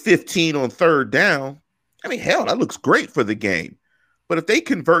 2 of 15 on third down. I mean, hell, that looks great for the game. But if they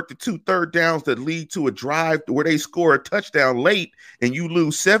convert the 2 third downs that lead to a drive where they score a touchdown late and you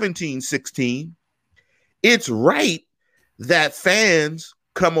lose 17-16, it's right that fans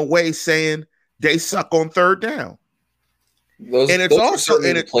come away saying they suck on third down. Those are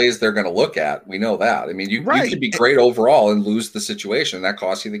certainly the plays they're going to look at. We know that. I mean, you could be great overall and lose the situation. That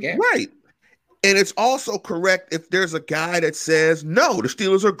costs you the game. Right. And it's also correct if there's a guy that says, no, the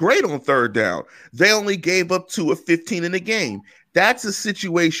Steelers are great on third down. They only gave up 2 of 15 in the game. That's a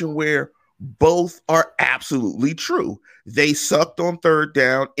situation where Both are absolutely true. They sucked on third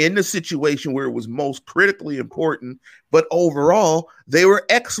down in the situation where it was most critically important, but overall, they were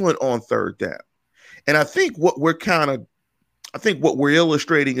excellent on third down. And I think what we're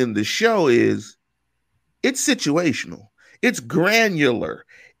illustrating in the show is it's situational, it's granular.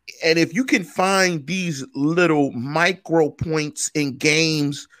 And if you can find these little micro points in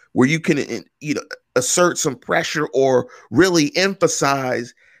games where you can, assert some pressure or really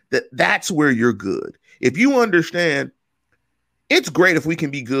emphasize that's where you're good. If you understand, it's great if we can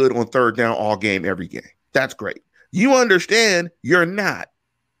be good on third down all game, every game. That's great. You understand you're not.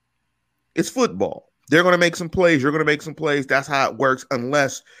 It's football. They're going to make some plays. You're going to make some plays. That's how it works,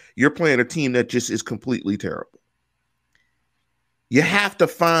 unless you're playing a team that just is completely terrible. You have to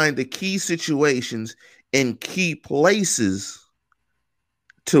find the key situations in key places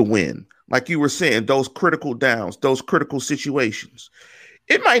to win. Like you were saying, those critical downs, those critical situations.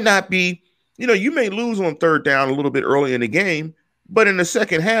 It might not be, you may lose on third down a little bit early in the game, but in the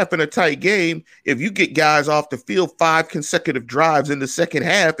second half, in a tight game, if you get guys off the field 5 consecutive drives in the second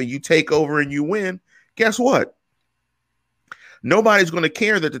half and you take over and you win, guess what? Nobody's going to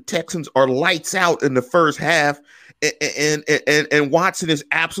care that the Texans are lights out in the first half and Watson is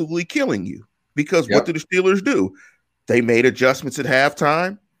absolutely killing you, because what did the Steelers do? They made adjustments at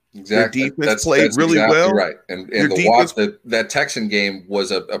halftime. Exactly. Their defense played really exactly well. Right. And that Texan game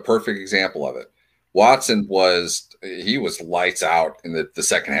was a perfect example of it. Watson was lights out in the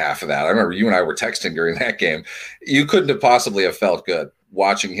second half of that. I remember you and I were texting during that game. You couldn't have possibly have felt good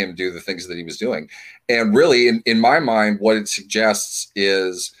watching him do the things that he was doing. And really, in my mind, what it suggests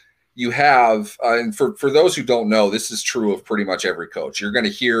is you have, and for those who don't know, this is true of pretty much every coach. You're going to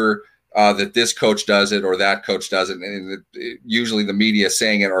hear that this coach does it or that coach does it. And usually the media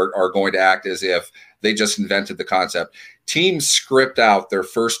saying it are going to act as if they just invented the concept. Teams script out their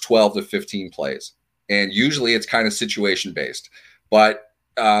first 12 to 15 plays. And usually it's kind of situation based, but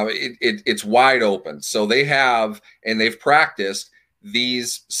it's wide open. So they've practiced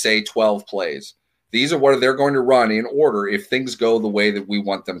these, say, 12 plays. These are what they're going to run in order if things go the way that we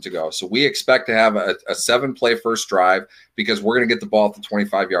want them to go. So we expect to have a 7-play first drive because we're going to get the ball at the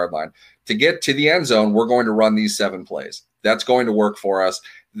 25-yard line. To get to the end zone, we're going to run these 7 plays. That's going to work for us.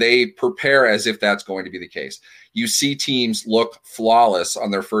 They prepare as if that's going to be the case. You see teams look flawless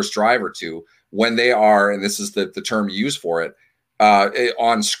on their first drive or two when they are, and this is the term used for it,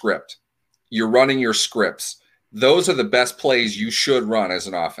 on script. You're running your scripts. Those are the best plays you should run as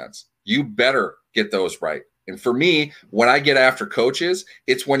an offense. You better get those right. And for me, when I get after coaches,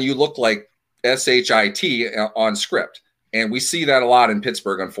 it's when you look like SHIT on script. And we see that a lot in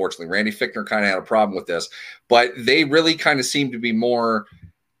Pittsburgh, unfortunately. Randy Fichtner kind of had a problem with this, but they really kind of seem to be more,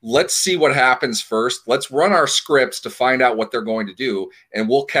 let's see what happens first. Let's run our scripts to find out what they're going to do, and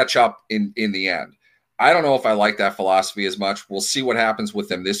we'll catch up in the end. I don't know if I like that philosophy as much. We'll see what happens with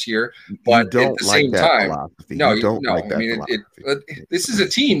them this year. But at the same time, this is a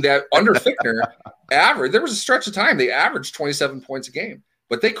team that under Fichtner averaged. There was a stretch of time they averaged 27 points a game,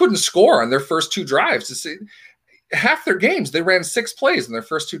 but they couldn't score on their first 2 drives. Half their games, they ran 6 plays in their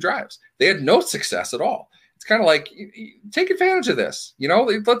first 2 drives. They had no success at all. It's kind of like, take advantage of this.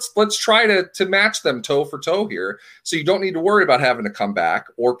 Let's try to match them toe for toe here, so you don't need to worry about having to come back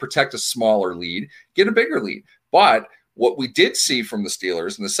or protect a smaller lead, get a bigger lead. But what we did see from the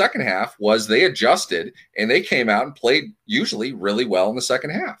Steelers in the second half was they adjusted and they came out and played usually really well in the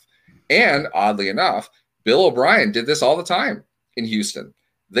second half. And oddly enough, Bill O'Brien did this all the time in Houston.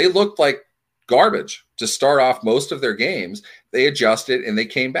 They looked like garbage to start off most of their games. They adjusted and they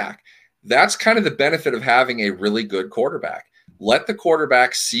came back. That's kind of the benefit of having a really good quarterback. Let the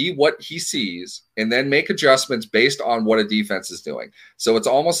quarterback see what he sees and then make adjustments based on what a defense is doing. So it's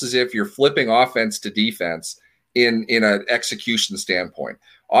almost as if you're flipping offense to defense in an execution standpoint.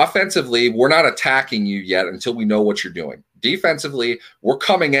 Offensively, we're not attacking you yet until we know what you're doing. Defensively, we're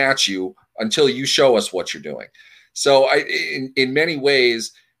coming at you until you show us what you're doing. So in many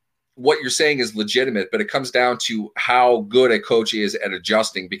ways, what you're saying is legitimate, but it comes down to how good a coach is at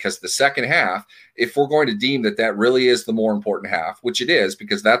adjusting, because the second half, if we're going to deem that really is the more important half, which it is,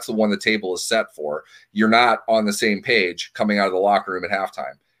 because that's the one the table is set for, you're not on the same page coming out of the locker room at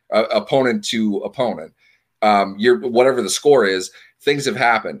halftime, opponent to opponent. Whatever the score is, things have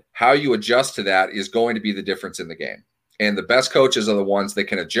happened. How you adjust to that is going to be the difference in the game. And the best coaches are the ones that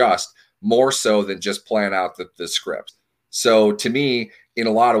can adjust more so than just plan out the script. So to me, in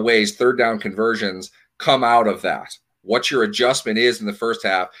a lot of ways, third down conversions come out of that. What your adjustment is in the first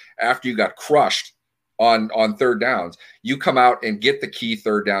half after you got crushed on third downs, you come out and get the key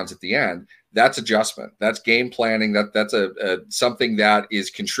third downs at the end. that's adjustment. That's game planning. That's something that is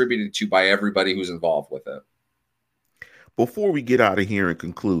contributed to by everybody who's involved with it. Before we get out of here and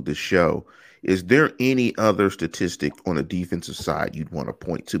conclude the show, is there any other statistic on the defensive side you'd want to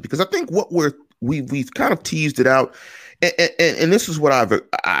point to? Because I think what we've kind of teased it out, and this is what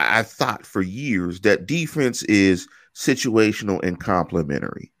I've thought for years, that defense is situational and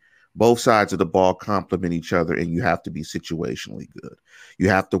complementary. Both sides of the ball complement each other, and you have to be situationally good. You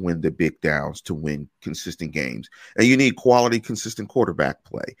have to win the big downs to win consistent games, and you need quality, consistent quarterback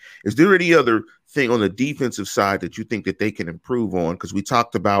play. Is there any other thing on the defensive side that you think that they can improve on? Because we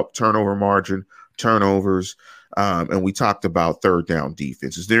talked about turnover margin, turnovers, and we talked about third down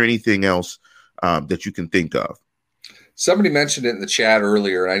defense. Is there anything else that you can think of? Somebody mentioned it in the chat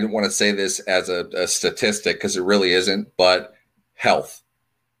earlier, and I didn't want to say this as a statistic because it really isn't, but health.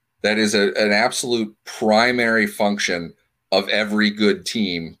 That is an absolute primary function of every good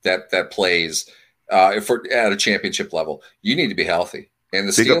team that plays at a championship level. You need to be healthy. And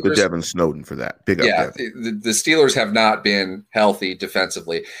the Big up to Devin Snowden for that. Big up, Devin. The Steelers have not been healthy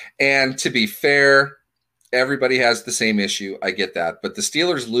defensively. And to be fair, everybody has the same issue. I get that. But the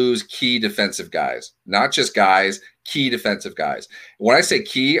Steelers lose key defensive guys, not just guys, key defensive guys. When I say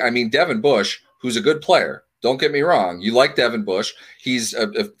key, I mean Devin Bush, who's a good player. Don't get me wrong. You like Devin Bush. He's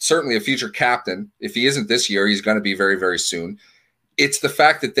certainly a future captain. If he isn't this year, he's going to be very, very soon. It's the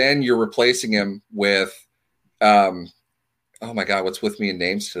fact that then you're replacing him with, oh my God, what's with me in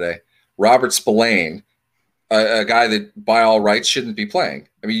names today? Robert Spillane, a guy that by all rights shouldn't be playing.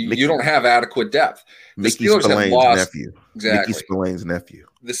 I mean, you don't have adequate depth. Mickey Spillane's nephew. Exactly. Mickey Spillane's nephew.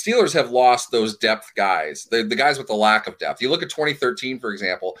 The Steelers have lost those depth guys, the guys with the lack of depth. You look at 2013, for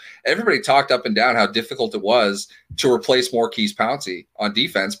example, everybody talked up and down how difficult it was to replace Maurkice Pouncey on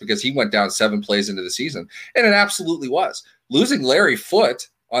defense because he went down 7 plays into the season. And it absolutely was. Losing Larry Foote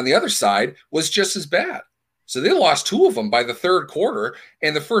on the other side was just as bad. So they lost 2 of them by the third quarter,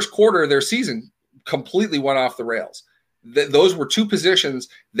 and the first quarter of their season completely went off the rails. Those were 2 positions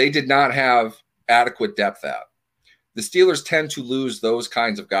they did not have adequate depth at. The Steelers tend to lose those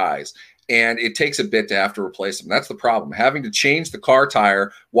kinds of guys, and it takes a bit to have to replace them. That's the problem. Having to change the car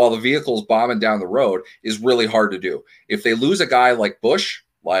tire while the vehicle's bombing down the road is really hard to do. If they lose a guy like Bush,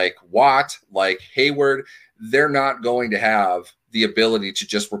 like Watt, like Hayward, they're not going to have the ability to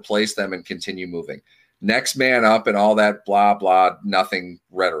just replace them and continue moving. Next man up and all that blah, blah, nothing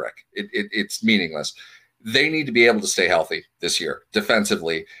rhetoric. It's meaningless. They need to be able to stay healthy this year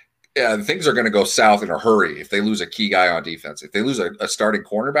defensively. Things are going to go south in a hurry if they lose a key guy on defense. If they lose a starting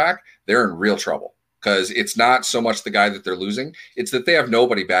cornerback, they're in real trouble because it's not so much the guy that they're losing. It's that they have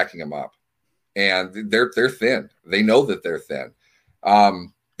nobody backing them up, and they're thin. They know that they're thin.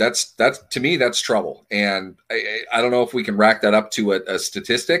 That's to me, that's trouble. And I don't know if we can rack that up to a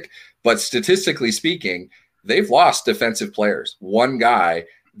statistic, but statistically speaking, they've lost defensive players. One guy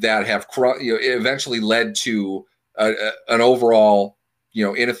that have eventually led to an overall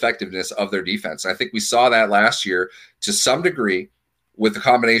ineffectiveness of their defense. And I think we saw that last year to some degree with the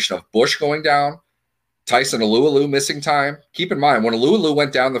combination of Bush going down, Tyson Alualu missing time. Keep in mind, when Alualu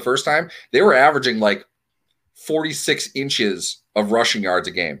went down the first time, they were averaging like 46 inches of rushing yards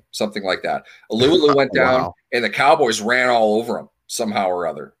a game, something like that. Alualu went down, wow. And the Cowboys ran all over him somehow or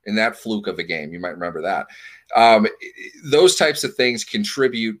other in that fluke of a game. You might remember that. Those types of things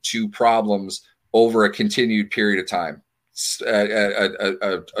contribute to problems over a continued period of time.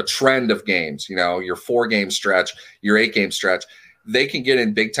 A trend of games, your 4-game stretch, your 8-game stretch, they can get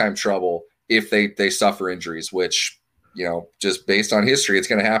in big time trouble if they suffer injuries, which, just based on history, it's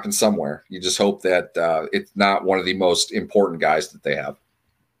going to happen somewhere. You just hope that it's not one of the most important guys that they have.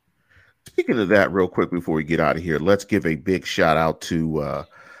 Speaking of that, real quick before we get out of here, let's give a big shout out to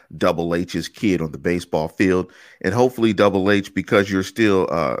Double H's kid on the baseball field, and hopefully Double H, because you're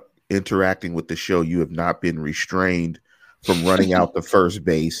still interacting with the show, you have not been restrained from running out the first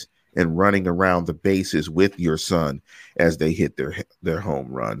base and running around the bases with your son as they hit their home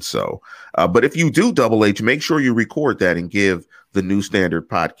run. So, but if you do, Double H, make sure you record that and give the New Standard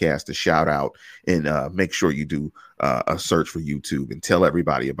podcast a shout out, and make sure you do a search for YouTube and tell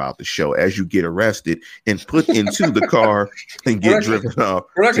everybody about the show as you get arrested and put into the car and get driven off.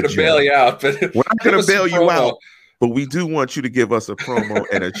 We're not going to bail you out, but we're not going to bail you out. But we do want you to give us a promo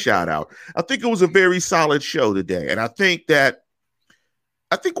and a shout out. I think it was a very solid show today. And I think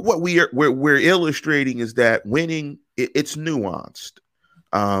what we're illustrating is that winning, it's nuanced.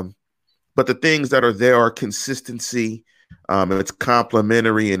 But the things that are there are consistency, and it's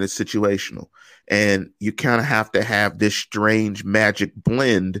complementary, and it's situational. And you kind of have to have this strange magic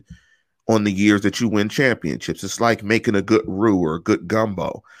blend on the years that you win championships. It's like making a good roux or a good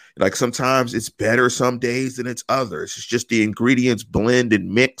gumbo. Like sometimes it's better some days than it's others. It's just the ingredients blend and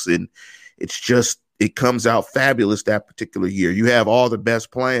mix, and it comes out fabulous that particular year. You have all the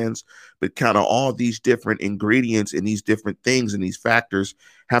best plans, but kind of all these different ingredients and these different things and these factors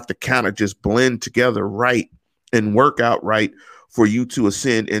have to kind of just blend together right and work out right for you to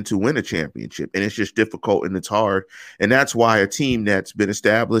ascend and to win a championship. And it's just difficult and it's hard. And that's why a team that was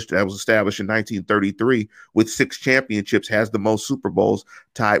established in 1933 with 6 championships has the most Super Bowls,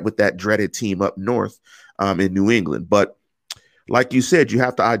 tied with that dreaded team up north in New England. But like you said, you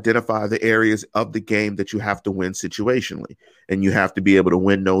have to identify the areas of the game that you have to win situationally, and you have to be able to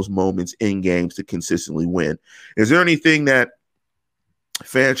win those moments in games to consistently win. Is there anything that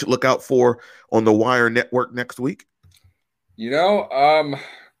fans should look out for on the Wire Network next week?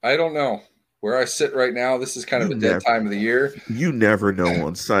 I don't know. Where I sit right now, this is kind of a dead time of the year. You never know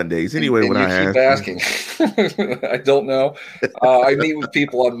on Sundays. Anyway, when I keep asking, I don't know. I meet with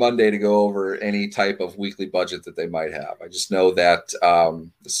people on Monday to go over any type of weekly budget that they might have. I just know that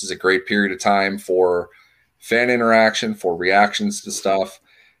this is a great period of time for fan interaction, for reactions to stuff.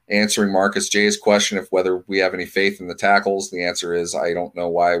 Answering Marcus J's question of whether we have any faith in the tackles, the answer is I don't know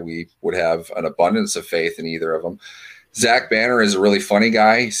why we would have an abundance of faith in either of them. Zach Banner is a really funny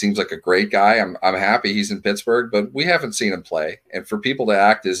guy. He seems like a great guy. I'm happy he's in Pittsburgh, but we haven't seen him play. And for people to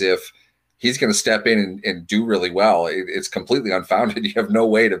act as if he's going to step in and do really well, it's completely unfounded. You have no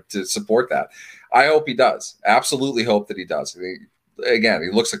way to support that. I hope he does. Absolutely hope that he does. Again,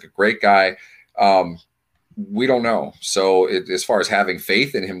 he looks like a great guy. We don't know. So as far as having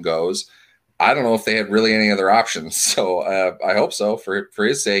faith in him goes, I don't know if they had really any other options. So I hope so for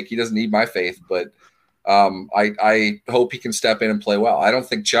his sake. He doesn't need my faith, but I hope he can step in and play well. I don't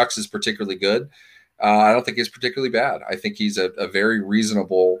think Chucks is particularly good. I don't think he's particularly bad. I think he's a very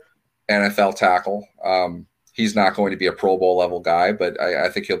reasonable NFL tackle. He's not going to be a Pro Bowl level guy, but I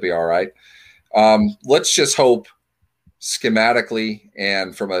think he'll be all right. Let's just hope schematically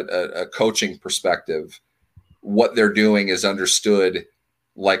and from a coaching perspective, what they're doing is understood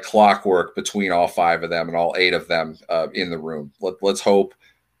like clockwork between all 5 of them and all 8 of them in the room. Let's hope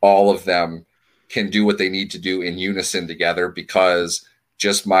all of them can do what they need to do in unison together, because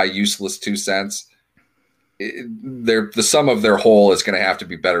just my useless 2 cents, the sum of their whole is going to have to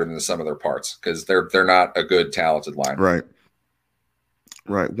be better than the sum of their parts, because they're not a good, talented line. Right.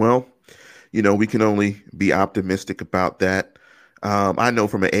 Well, we can only be optimistic about that. I know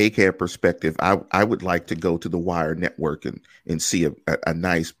from an ACAB perspective, I would like to go to the Wire Network and see a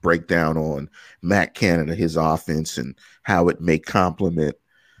nice breakdown on Matt Canada, his offense, and how it may complement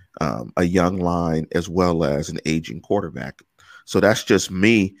a young line as well as an aging quarterback. So that's just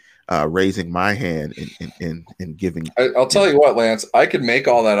me raising my hand and giving. I'll tell you what, Lance, I could make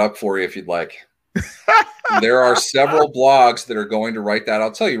all that up for you if you'd like. There are several blogs that are going to write that.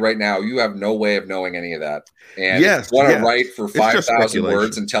 I'll tell you right now, you have no way of knowing any of that. And if you want to write for 5,000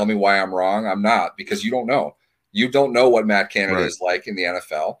 words and tell me why I'm wrong, I'm not, because you don't know. You don't know what Matt Canada is like in the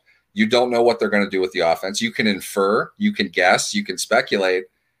NFL. You don't know what they're going to do with the offense. You can infer, you can guess, you can speculate.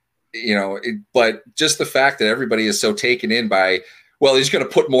 But just the fact that everybody is so taken in by, well, he's going to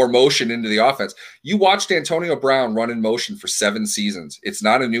put more motion into the offense. You watched Antonio Brown run in motion for 7 seasons. It's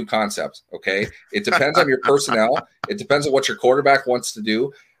not a new concept, okay? It depends on your personnel. It depends on what your quarterback wants to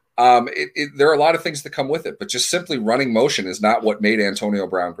do. There are a lot of things that come with it, but just simply running motion is not what made Antonio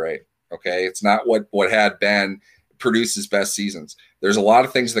Brown great, okay? It's not what had Ben produce his best seasons. There's a lot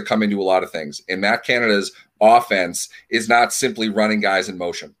of things that come into a lot of things. And Matt Canada's offense is not simply running guys in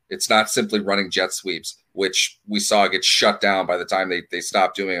motion. It's not simply running jet sweeps, which we saw get shut down by the time they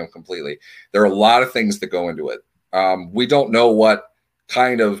stopped doing them completely. There are a lot of things that go into it. We don't know what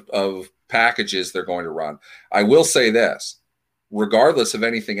kind of packages they're going to run. I will say this, regardless of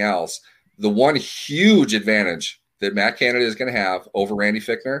anything else, the one huge advantage that Matt Canada is going to have over Randy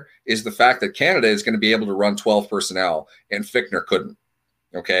Fichtner is the fact that Canada is going to be able to run 12 personnel and Fichtner couldn't.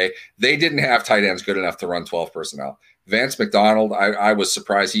 Okay. They didn't have tight ends good enough to run 12 personnel. Vance McDonald, I was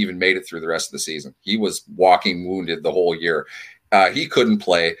surprised he even made it through the rest of the season. He was walking wounded the whole year. He couldn't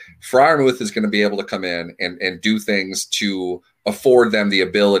play. Freiermuth is going to be able to come in and do things to afford them the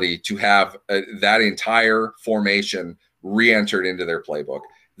ability to have that entire formation re-entered into their playbook.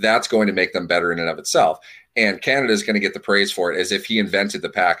 That's going to make them better in and of itself. And Canada is going to get the praise for it as if he invented the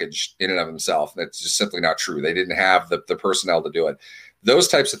package in and of himself. That's just simply not true. They didn't have the personnel to do it. Those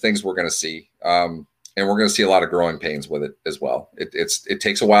types of things we're going to see. And we're going to see a lot of growing pains with it as well. It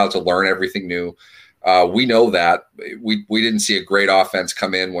takes a while to learn everything new. We know that. We didn't see a great offense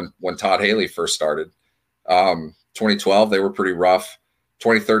come in when Todd Haley first started. 2012, they were pretty rough.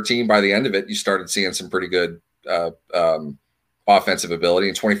 2013, by the end of it, you started seeing some pretty good offensive ability.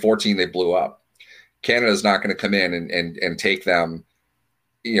 In 2014, they blew up. Canada's not going to come in and take them,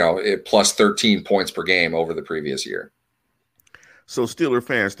 plus 13 points per game over the previous year. So, Steeler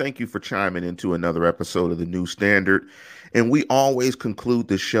fans, thank you for chiming into another episode of The New Standard. And we always conclude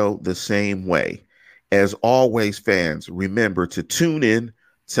the show the same way. As always, fans, remember to tune in,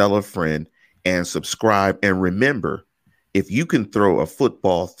 tell a friend, and subscribe. And remember, if you can throw a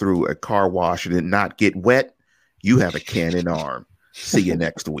football through a car wash and it not get wet, you have a cannon arm. See you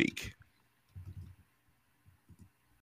next week.